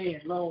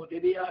praying, Lord,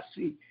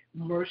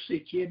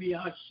 mercy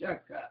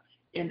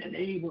in the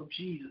name of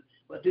Jesus.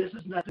 But this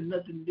is nothing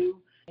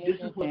new. This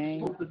is what's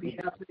supposed to be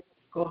happening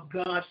because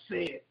God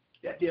said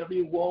that there'll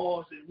be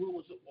wars and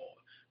rumors of war.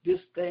 This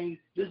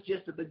is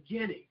just the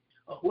beginning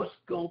of what's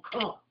going to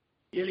come.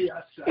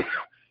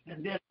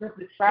 And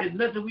there's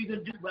nothing we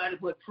can do about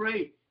it but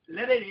pray.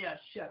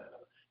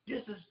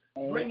 This is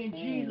bringing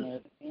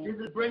Jesus. This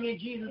is bringing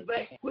Jesus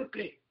back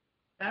quickly.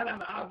 And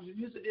I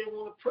used to didn't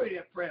want to pray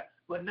that prayer,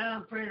 but now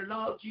I'm praying,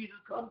 Lord Jesus,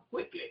 come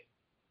quickly.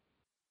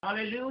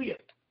 Hallelujah.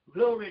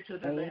 Glory to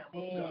the Lamb of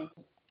God.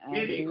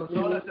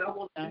 Lord, I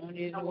want to have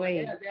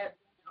that.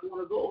 I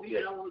want to go here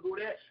and I want to go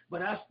there.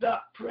 But I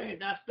stopped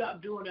praying. I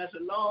stopped doing that. I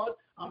said, Lord,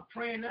 I'm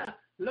praying now.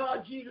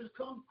 Lord Jesus,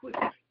 come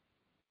quickly.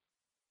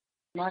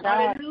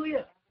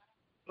 Hallelujah.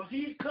 Because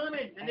he's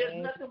coming and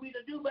there's nothing we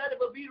can do about it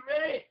but be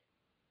ready.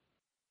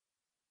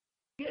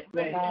 Get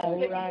ready.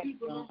 Let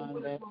people know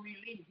when we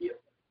leave here.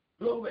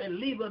 Glory, and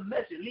leave a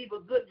message. Leave a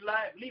good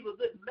life. Leave a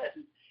good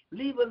message.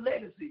 Leave a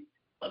legacy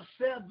of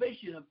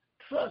salvation, of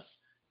trust,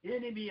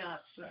 enemy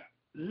outside,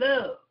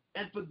 love,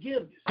 and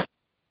forgiveness.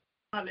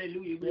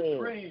 Hallelujah. We're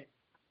praying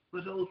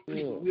for those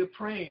people. We're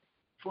praying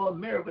for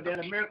America, that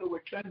America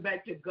will turn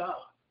back to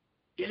God.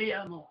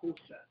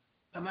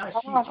 Come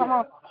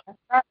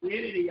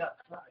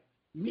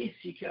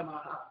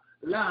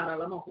on.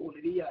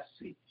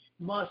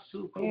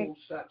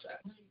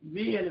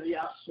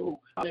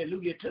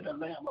 Hallelujah to the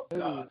Lamb of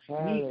God.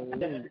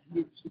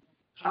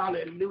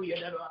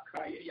 Hallelujah.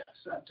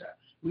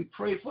 We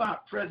pray for our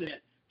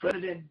president,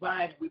 President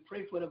Biden. We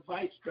pray for the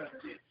vice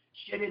president.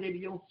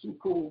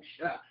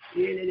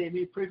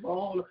 We pray for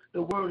all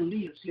the world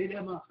leaders.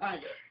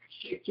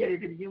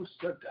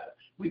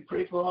 We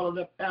pray for all of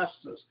the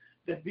pastors,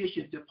 the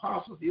bishops, the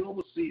apostles, the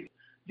overseers,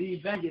 the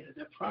evangelists,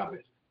 the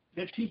prophets,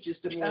 the teachers,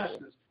 the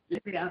pastors.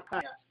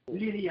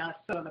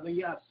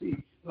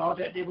 Lord,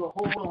 that they will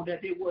hold on,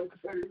 that they wouldn't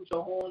lose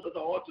the horns of the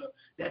altar,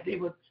 that they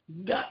would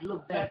not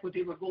look back, but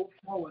they would go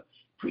forward,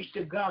 preach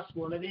the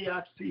gospel, and they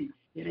are see,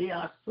 and they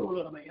are soul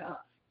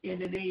in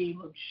the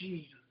name of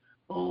Jesus.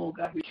 Oh,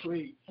 God, we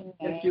pray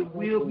that your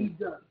will be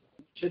done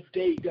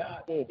today,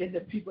 God, in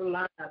the people's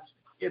lives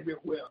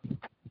everywhere.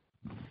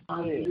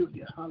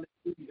 Hallelujah,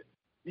 hallelujah.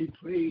 We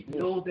pray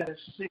those that are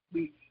sick,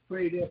 we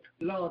pray that,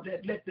 Lord,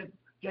 that let the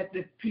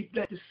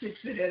sick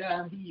say that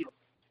I'm healed,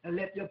 and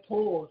let the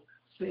poor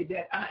say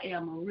that I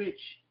am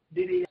rich.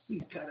 Make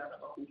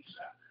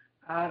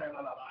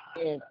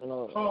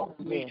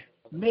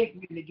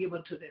me to give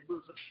unto their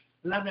bosom.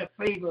 Let that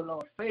favor,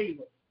 Lord,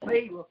 favor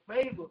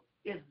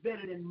is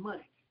better than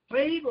money.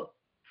 Favor.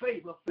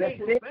 Thing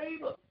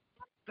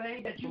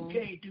that you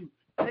can't do,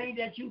 thing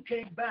that you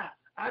can't buy.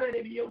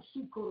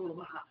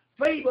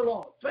 Favor,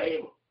 Lord,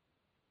 favor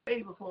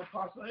for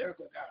Apostle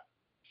Erica, God.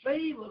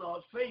 Favor,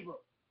 Lord, favor.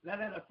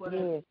 For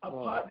the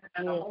apartment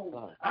and a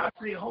home. I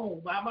say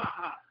home by my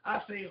heart. I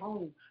say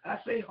home.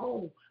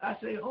 Favor. I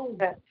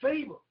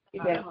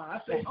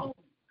say home.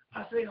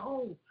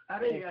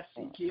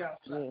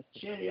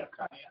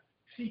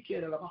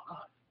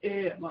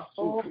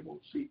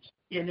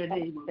 In the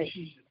name of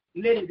Jesus.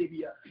 Let it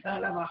be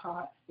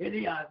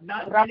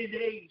not many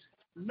days.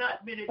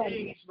 Not many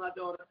days, my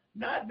daughter.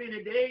 Not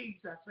many days,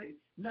 I say.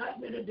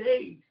 Not many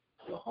days.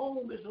 The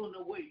home is on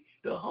the way.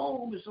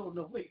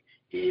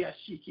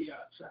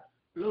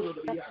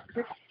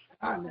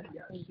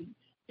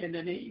 In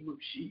the name of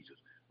Jesus.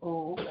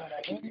 Oh, God,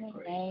 I give you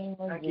praise.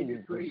 I give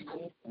you praise.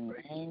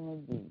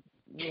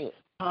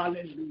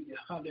 Hallelujah.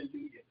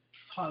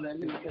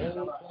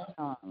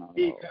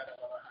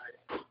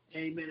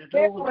 Amen. And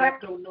those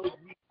that don't know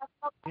me,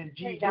 And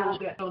those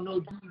that don't know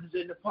Jesus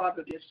in the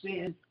pardon of their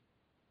sins,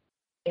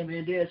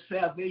 amen, there's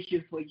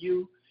salvation for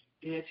you.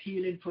 There's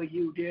healing for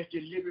you. There's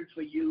deliverance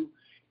for you,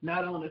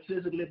 not only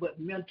physically but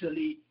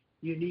mentally.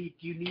 You need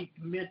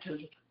mental,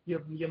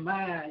 your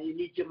mind. You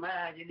need your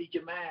mind. You need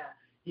your mind.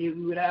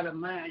 You without a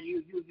mind,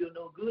 you're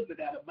no good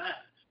without a mind.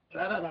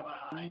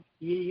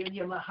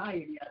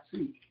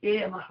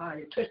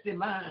 Touch their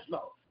minds,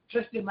 Lord.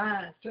 Touch their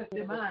minds. Touch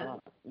their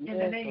minds. In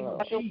the name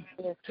of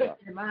Jesus, touch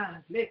their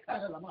minds.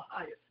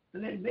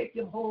 Let make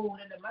them whole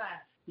in the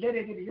mind. Let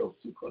it be your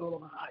secret over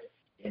my higher.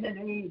 In the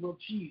name of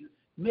Jesus,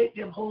 make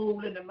them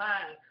whole in the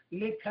mind.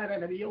 Let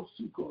it be your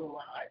secret over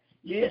my higher.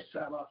 Yes,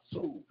 our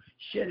soul.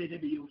 Shed it to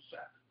be your side.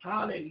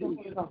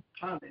 Hallelujah.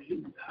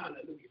 Hallelujah.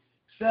 Hallelujah.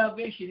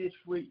 Salvation is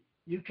free.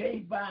 You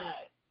can't buy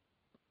it.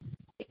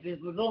 If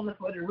it was only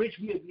for the rich,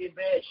 we'd be in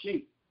bad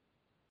shape.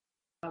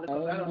 I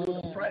don't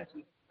know the price.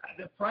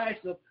 The price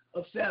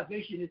of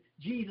salvation is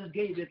Jesus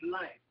gave his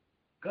life.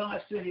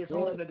 God sent his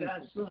only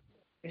begotten Son.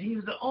 And he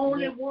was the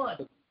only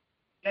one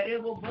that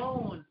ever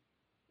born,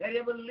 that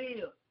ever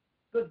lived,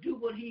 could do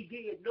what he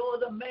did. No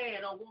other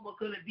man or woman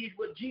could have did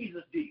what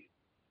Jesus did.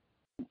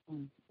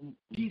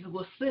 Jesus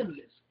was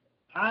sinless.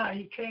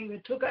 He came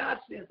and took our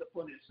sins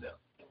upon himself.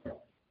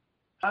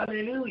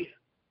 Hallelujah.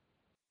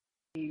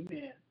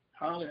 Amen.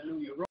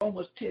 Hallelujah.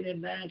 Romans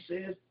 10:9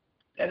 says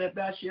that if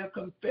thou shalt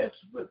confess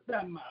with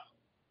thy mouth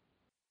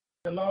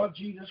the Lord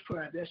Jesus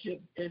Christ,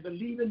 and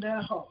believe in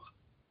thy heart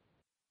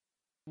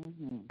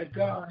that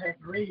God hath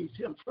raised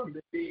him from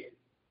the dead,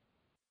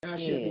 thou shalt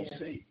be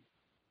saved.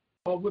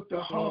 For with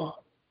the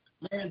heart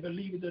man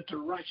believeth unto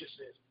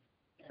righteousness,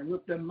 and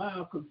with the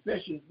mouth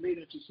confession is made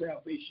unto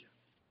salvation.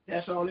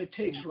 That's all it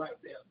takes right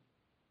there.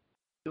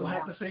 You don't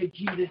have to say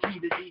Jesus,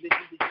 Jesus, Jesus, Jesus,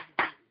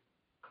 Jesus.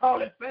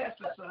 Call it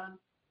faster, son.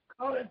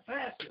 Call it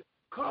faster.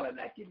 Call it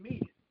like you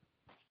mean it.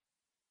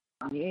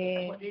 Yeah.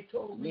 That's what they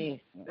told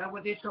me. Yeah. That's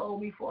what they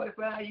told me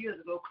 45 years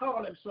ago.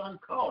 Call him, son.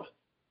 Call him.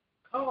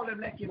 Call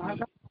him like you mean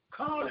it.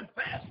 Call him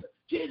faster.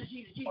 Jesus,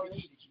 Jesus, Jesus,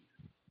 Jesus,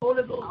 Jesus.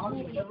 Holy Ghost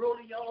moving and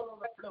rolling you all on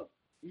the floor.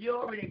 You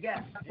already got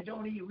it and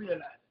don't even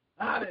realize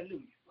it.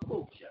 Hallelujah.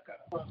 Oh,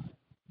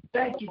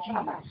 thank you,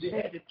 Jesus. They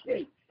had to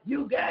take.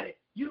 You got it.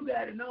 You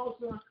got it. No,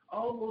 son.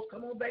 Almost.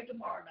 Come on back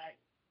tomorrow night.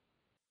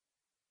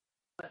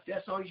 But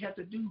that's all you have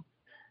to do.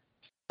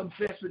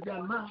 Confess with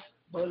your mouth.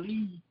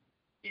 Believe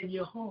in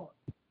your heart.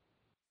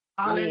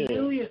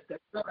 Hallelujah.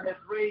 That God has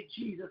raised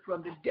Jesus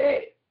from the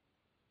dead.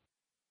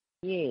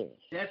 Yes.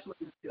 That's what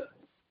he's done.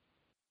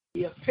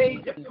 He has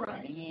paid the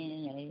price.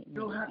 You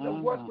don't have to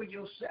work for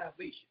your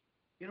salvation.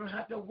 You don't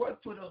have to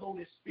work for the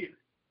Holy Spirit.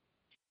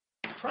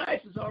 The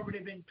price has already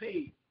been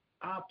paid.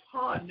 Our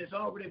pardon has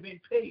already been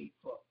paid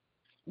for.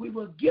 We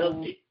were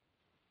guilty.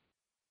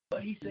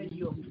 But he said,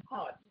 you're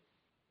pardoned.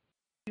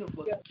 You're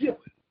forgiven.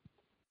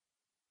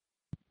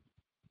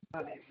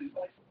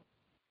 Hallelujah.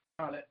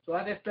 So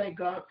I just thank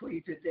God for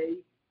you today.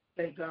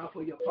 Thank God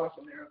for your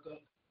Apostle Erica.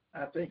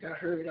 I think I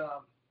heard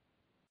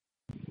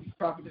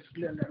Prophetess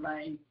Glenda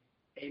Lane.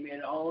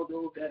 Amen. All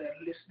those that are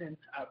listening,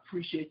 I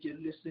appreciate you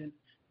listening.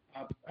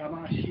 I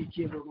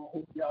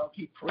hope y'all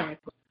keep praying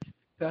for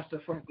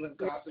Pastor Franklin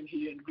Gospel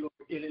here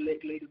in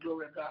Lady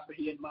Gloria Gospel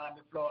here in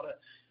Miami, Florida.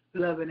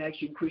 Love and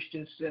Action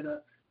Christian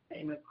Center.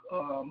 Amen.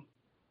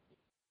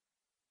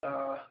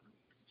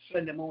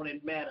 Sunday morning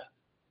manna.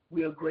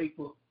 We are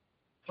grateful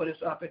for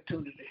this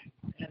opportunity.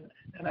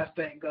 And I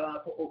thank God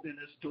for opening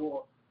this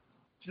door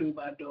to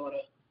my daughter,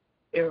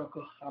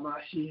 Erica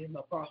Amashi, and my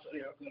Apostle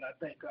Erica. And I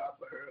thank God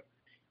for her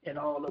and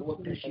all the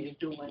work that she's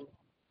doing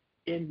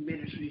in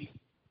ministry.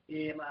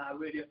 And I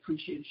really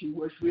appreciate it. She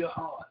works real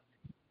hard.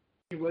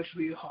 She works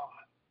real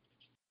hard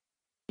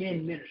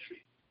in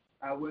ministry.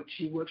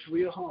 She works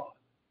real hard.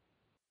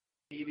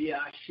 Maybe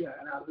I share.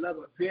 And I love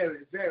her very,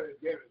 very,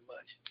 very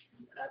much.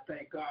 And I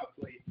thank God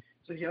for you.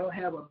 So y'all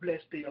have a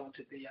blessed day on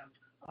today.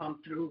 I'm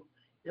through.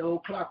 The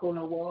old clock on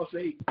the wall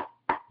say,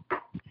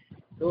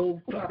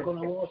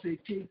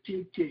 tick,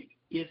 tick, tick.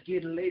 It's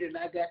getting late and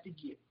I got to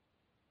get.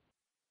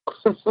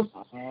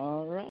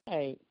 All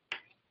right.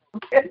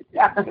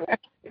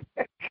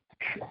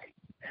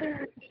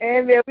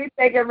 Amen. We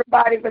thank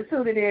everybody for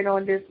tuning in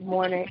on this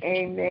morning.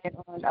 Amen.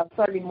 On a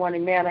Sunday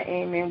morning manner.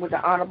 Amen. With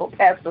the Honorable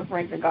Pastor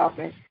Franklin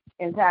Goffin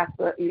and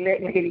Pastor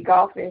Elect Lady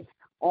Goffin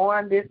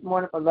on this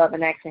morning for Love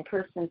and Action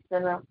Christian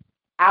Center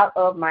out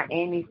of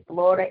Miami,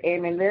 Florida.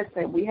 Amen.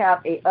 Listen, we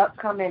have a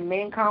upcoming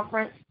men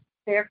conference,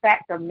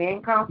 Fairfax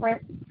Men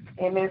Conference.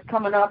 Amen. It's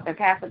coming up, and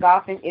Pastor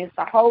Goffin is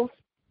the host.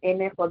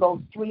 Amen. For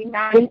those 3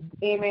 nights.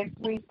 Amen.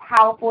 3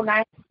 powerful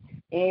nights.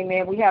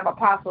 Amen. We have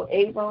Apostle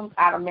Abrams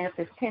out of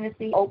Memphis,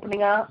 Tennessee,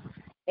 opening up.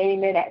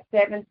 Amen. At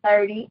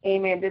 7:30.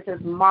 Amen. This is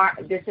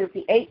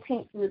the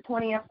 18th to the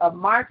 20th of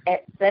March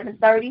at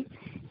 7:30.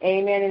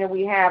 Amen. And then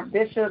we have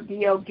Bishop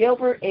D.L.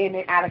 Gilbert.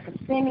 Amen. Out of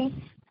Kissimmee,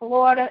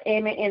 Florida.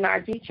 Amen.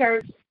 NRG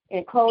Church.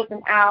 And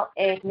closing out.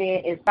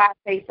 Amen. Is by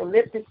Faith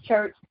Ellipsis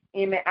Church.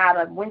 Amen. Out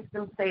of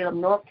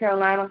Winston-Salem, North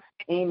Carolina.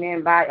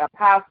 Amen. By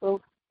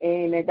Apostle.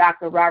 Amen.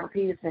 Dr. Robert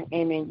Peterson.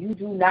 Amen. You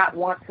do not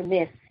want to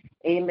miss.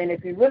 Amen.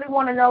 If you really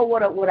want to know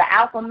what an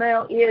alpha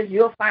male is,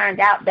 you'll find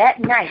out that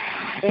night.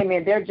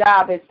 Amen. Their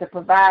job is to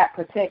provide,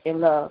 protect,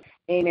 and love.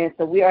 Amen.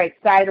 So we are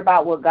excited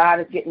about what God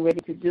is getting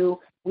ready to do.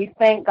 We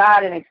thank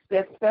God and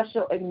express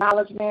special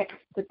acknowledgement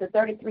to the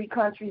 33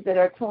 countries that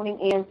are tuning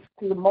in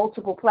to the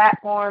multiple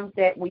platforms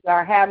that we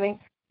are having.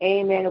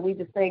 Amen. And we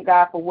just thank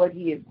God for what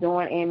he is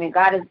doing. Amen.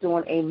 God is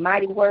doing a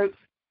mighty work.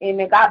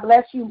 Amen. God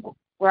bless you,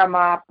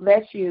 Grandma.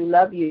 Bless you.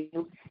 Love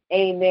you.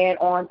 Amen.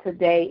 On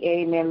today.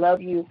 Amen.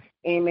 Love you.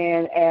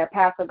 Amen.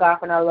 Pastor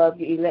Goffin, I love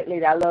you. Elect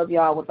Lady, I love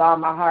y'all with all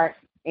my heart.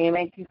 And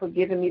thank you for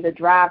giving me the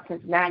drive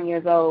since 9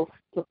 years old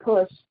to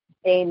push,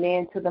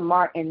 amen, to the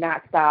mark and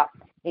not stop.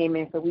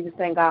 Amen. So we just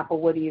thank God for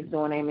what he is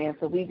doing. Amen.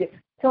 So we just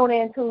tune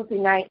in Tuesday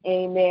night.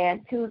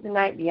 Amen. Tuesday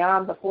night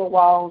Beyond the Four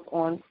Walls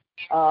on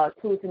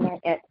Tuesday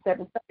night at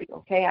 7:30.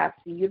 Okay, I'll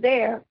see you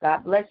there.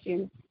 God bless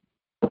you.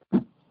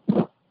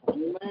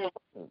 Amen.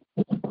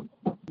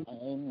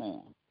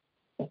 Amen.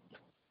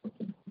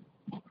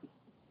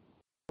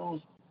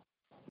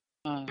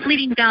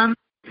 Bleeding gum.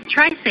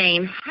 Try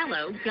saying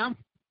hello, gum.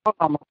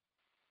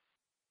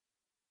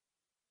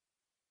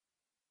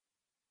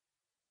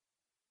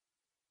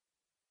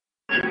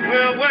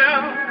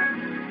 Well.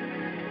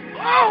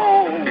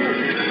 Oh,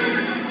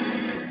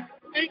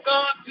 ain't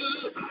God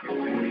good?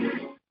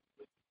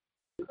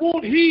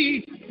 Won't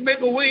he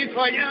make a way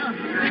for you?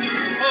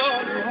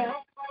 Oh,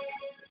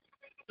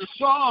 the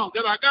song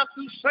that I got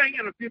through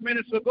singing a few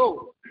minutes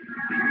ago.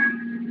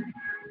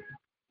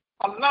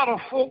 A lot of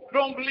folk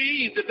don't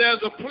believe that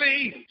there's a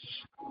place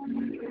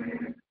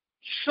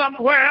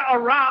somewhere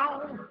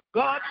around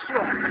God's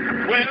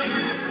throne. Well,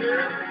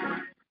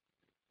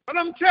 but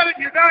I'm telling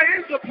you, there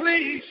is a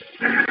place.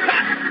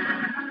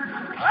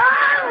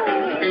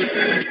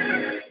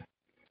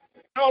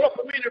 All up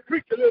for me to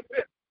preach a little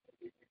bit.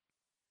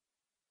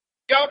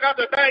 Y'all got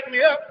to back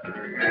me up.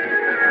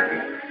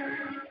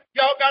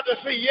 Y'all got to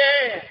say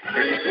yeah.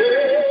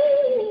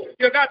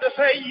 You got to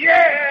say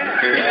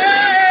yeah.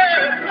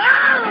 Yeah.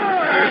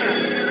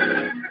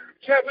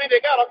 Tell me they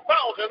got a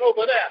fountain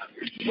over there.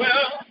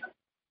 Well,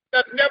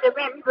 that never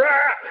run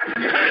dry.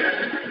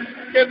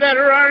 Is that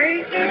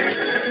right?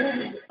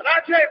 And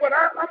I tell you what,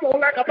 I'm going to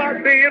like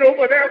about being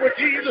over there where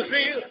Jesus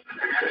is.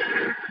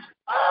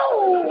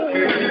 Oh,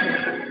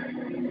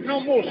 no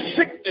more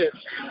sickness.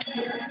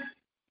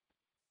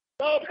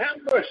 Lord have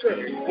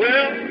mercy.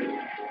 Well,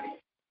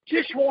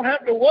 just won't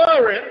have to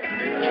worry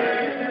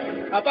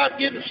about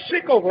getting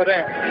sick over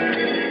there.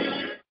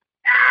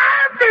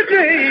 Every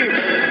day,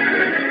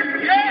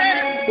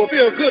 yeah, will be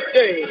a good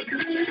day.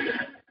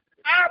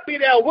 I'll be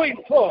there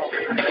waiting for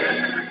them.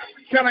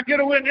 Can I get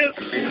a witness?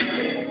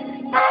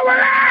 Over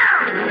there!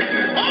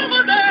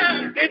 Over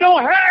there! They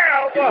don't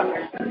have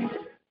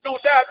no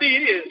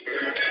diabetes.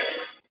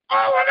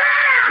 Over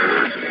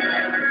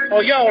there!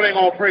 Oh, y'all ain't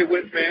gonna pray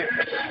with me.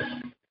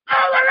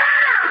 Over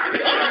there!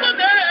 Over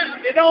there!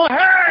 They don't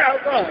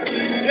have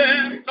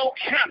no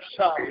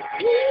cancer.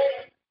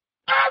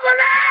 Over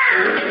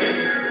there!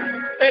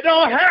 They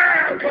don't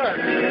have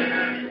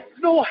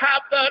no high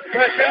blood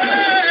pressure.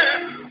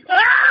 Over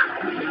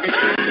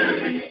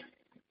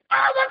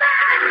there!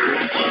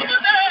 Over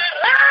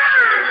there!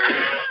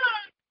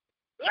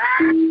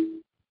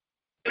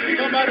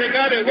 Somebody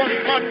got it one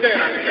Monday.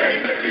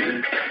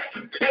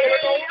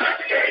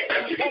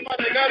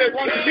 Somebody got it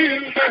one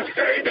Tuesday.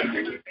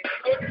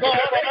 Good God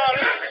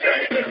Almighty.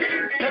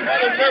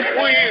 Somebody said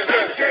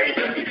Wednesday.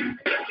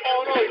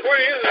 On a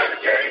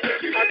Wednesday.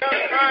 I got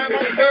time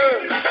on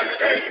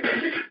Thursday.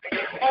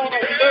 On a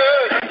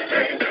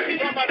Thursday.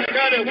 Somebody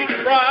got it one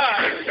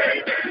Friday.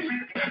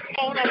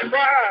 On a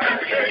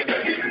Friday.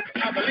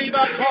 I believe I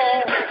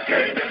called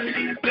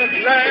this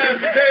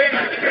last day.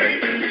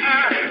 I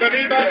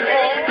believe I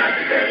called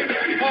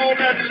on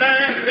that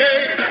last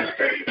day.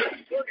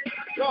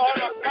 God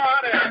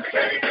Almighty.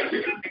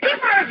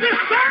 Somebody said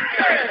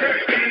Sunday.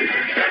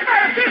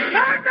 Somebody said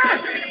Sunday.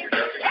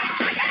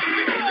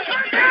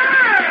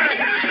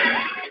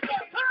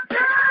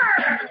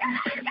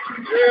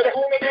 Yeah, the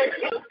Holy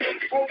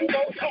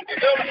Ghost,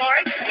 the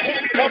light.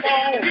 Come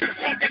on, sing.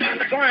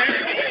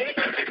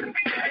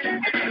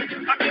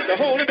 The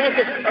Holy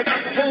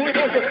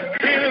Ghost,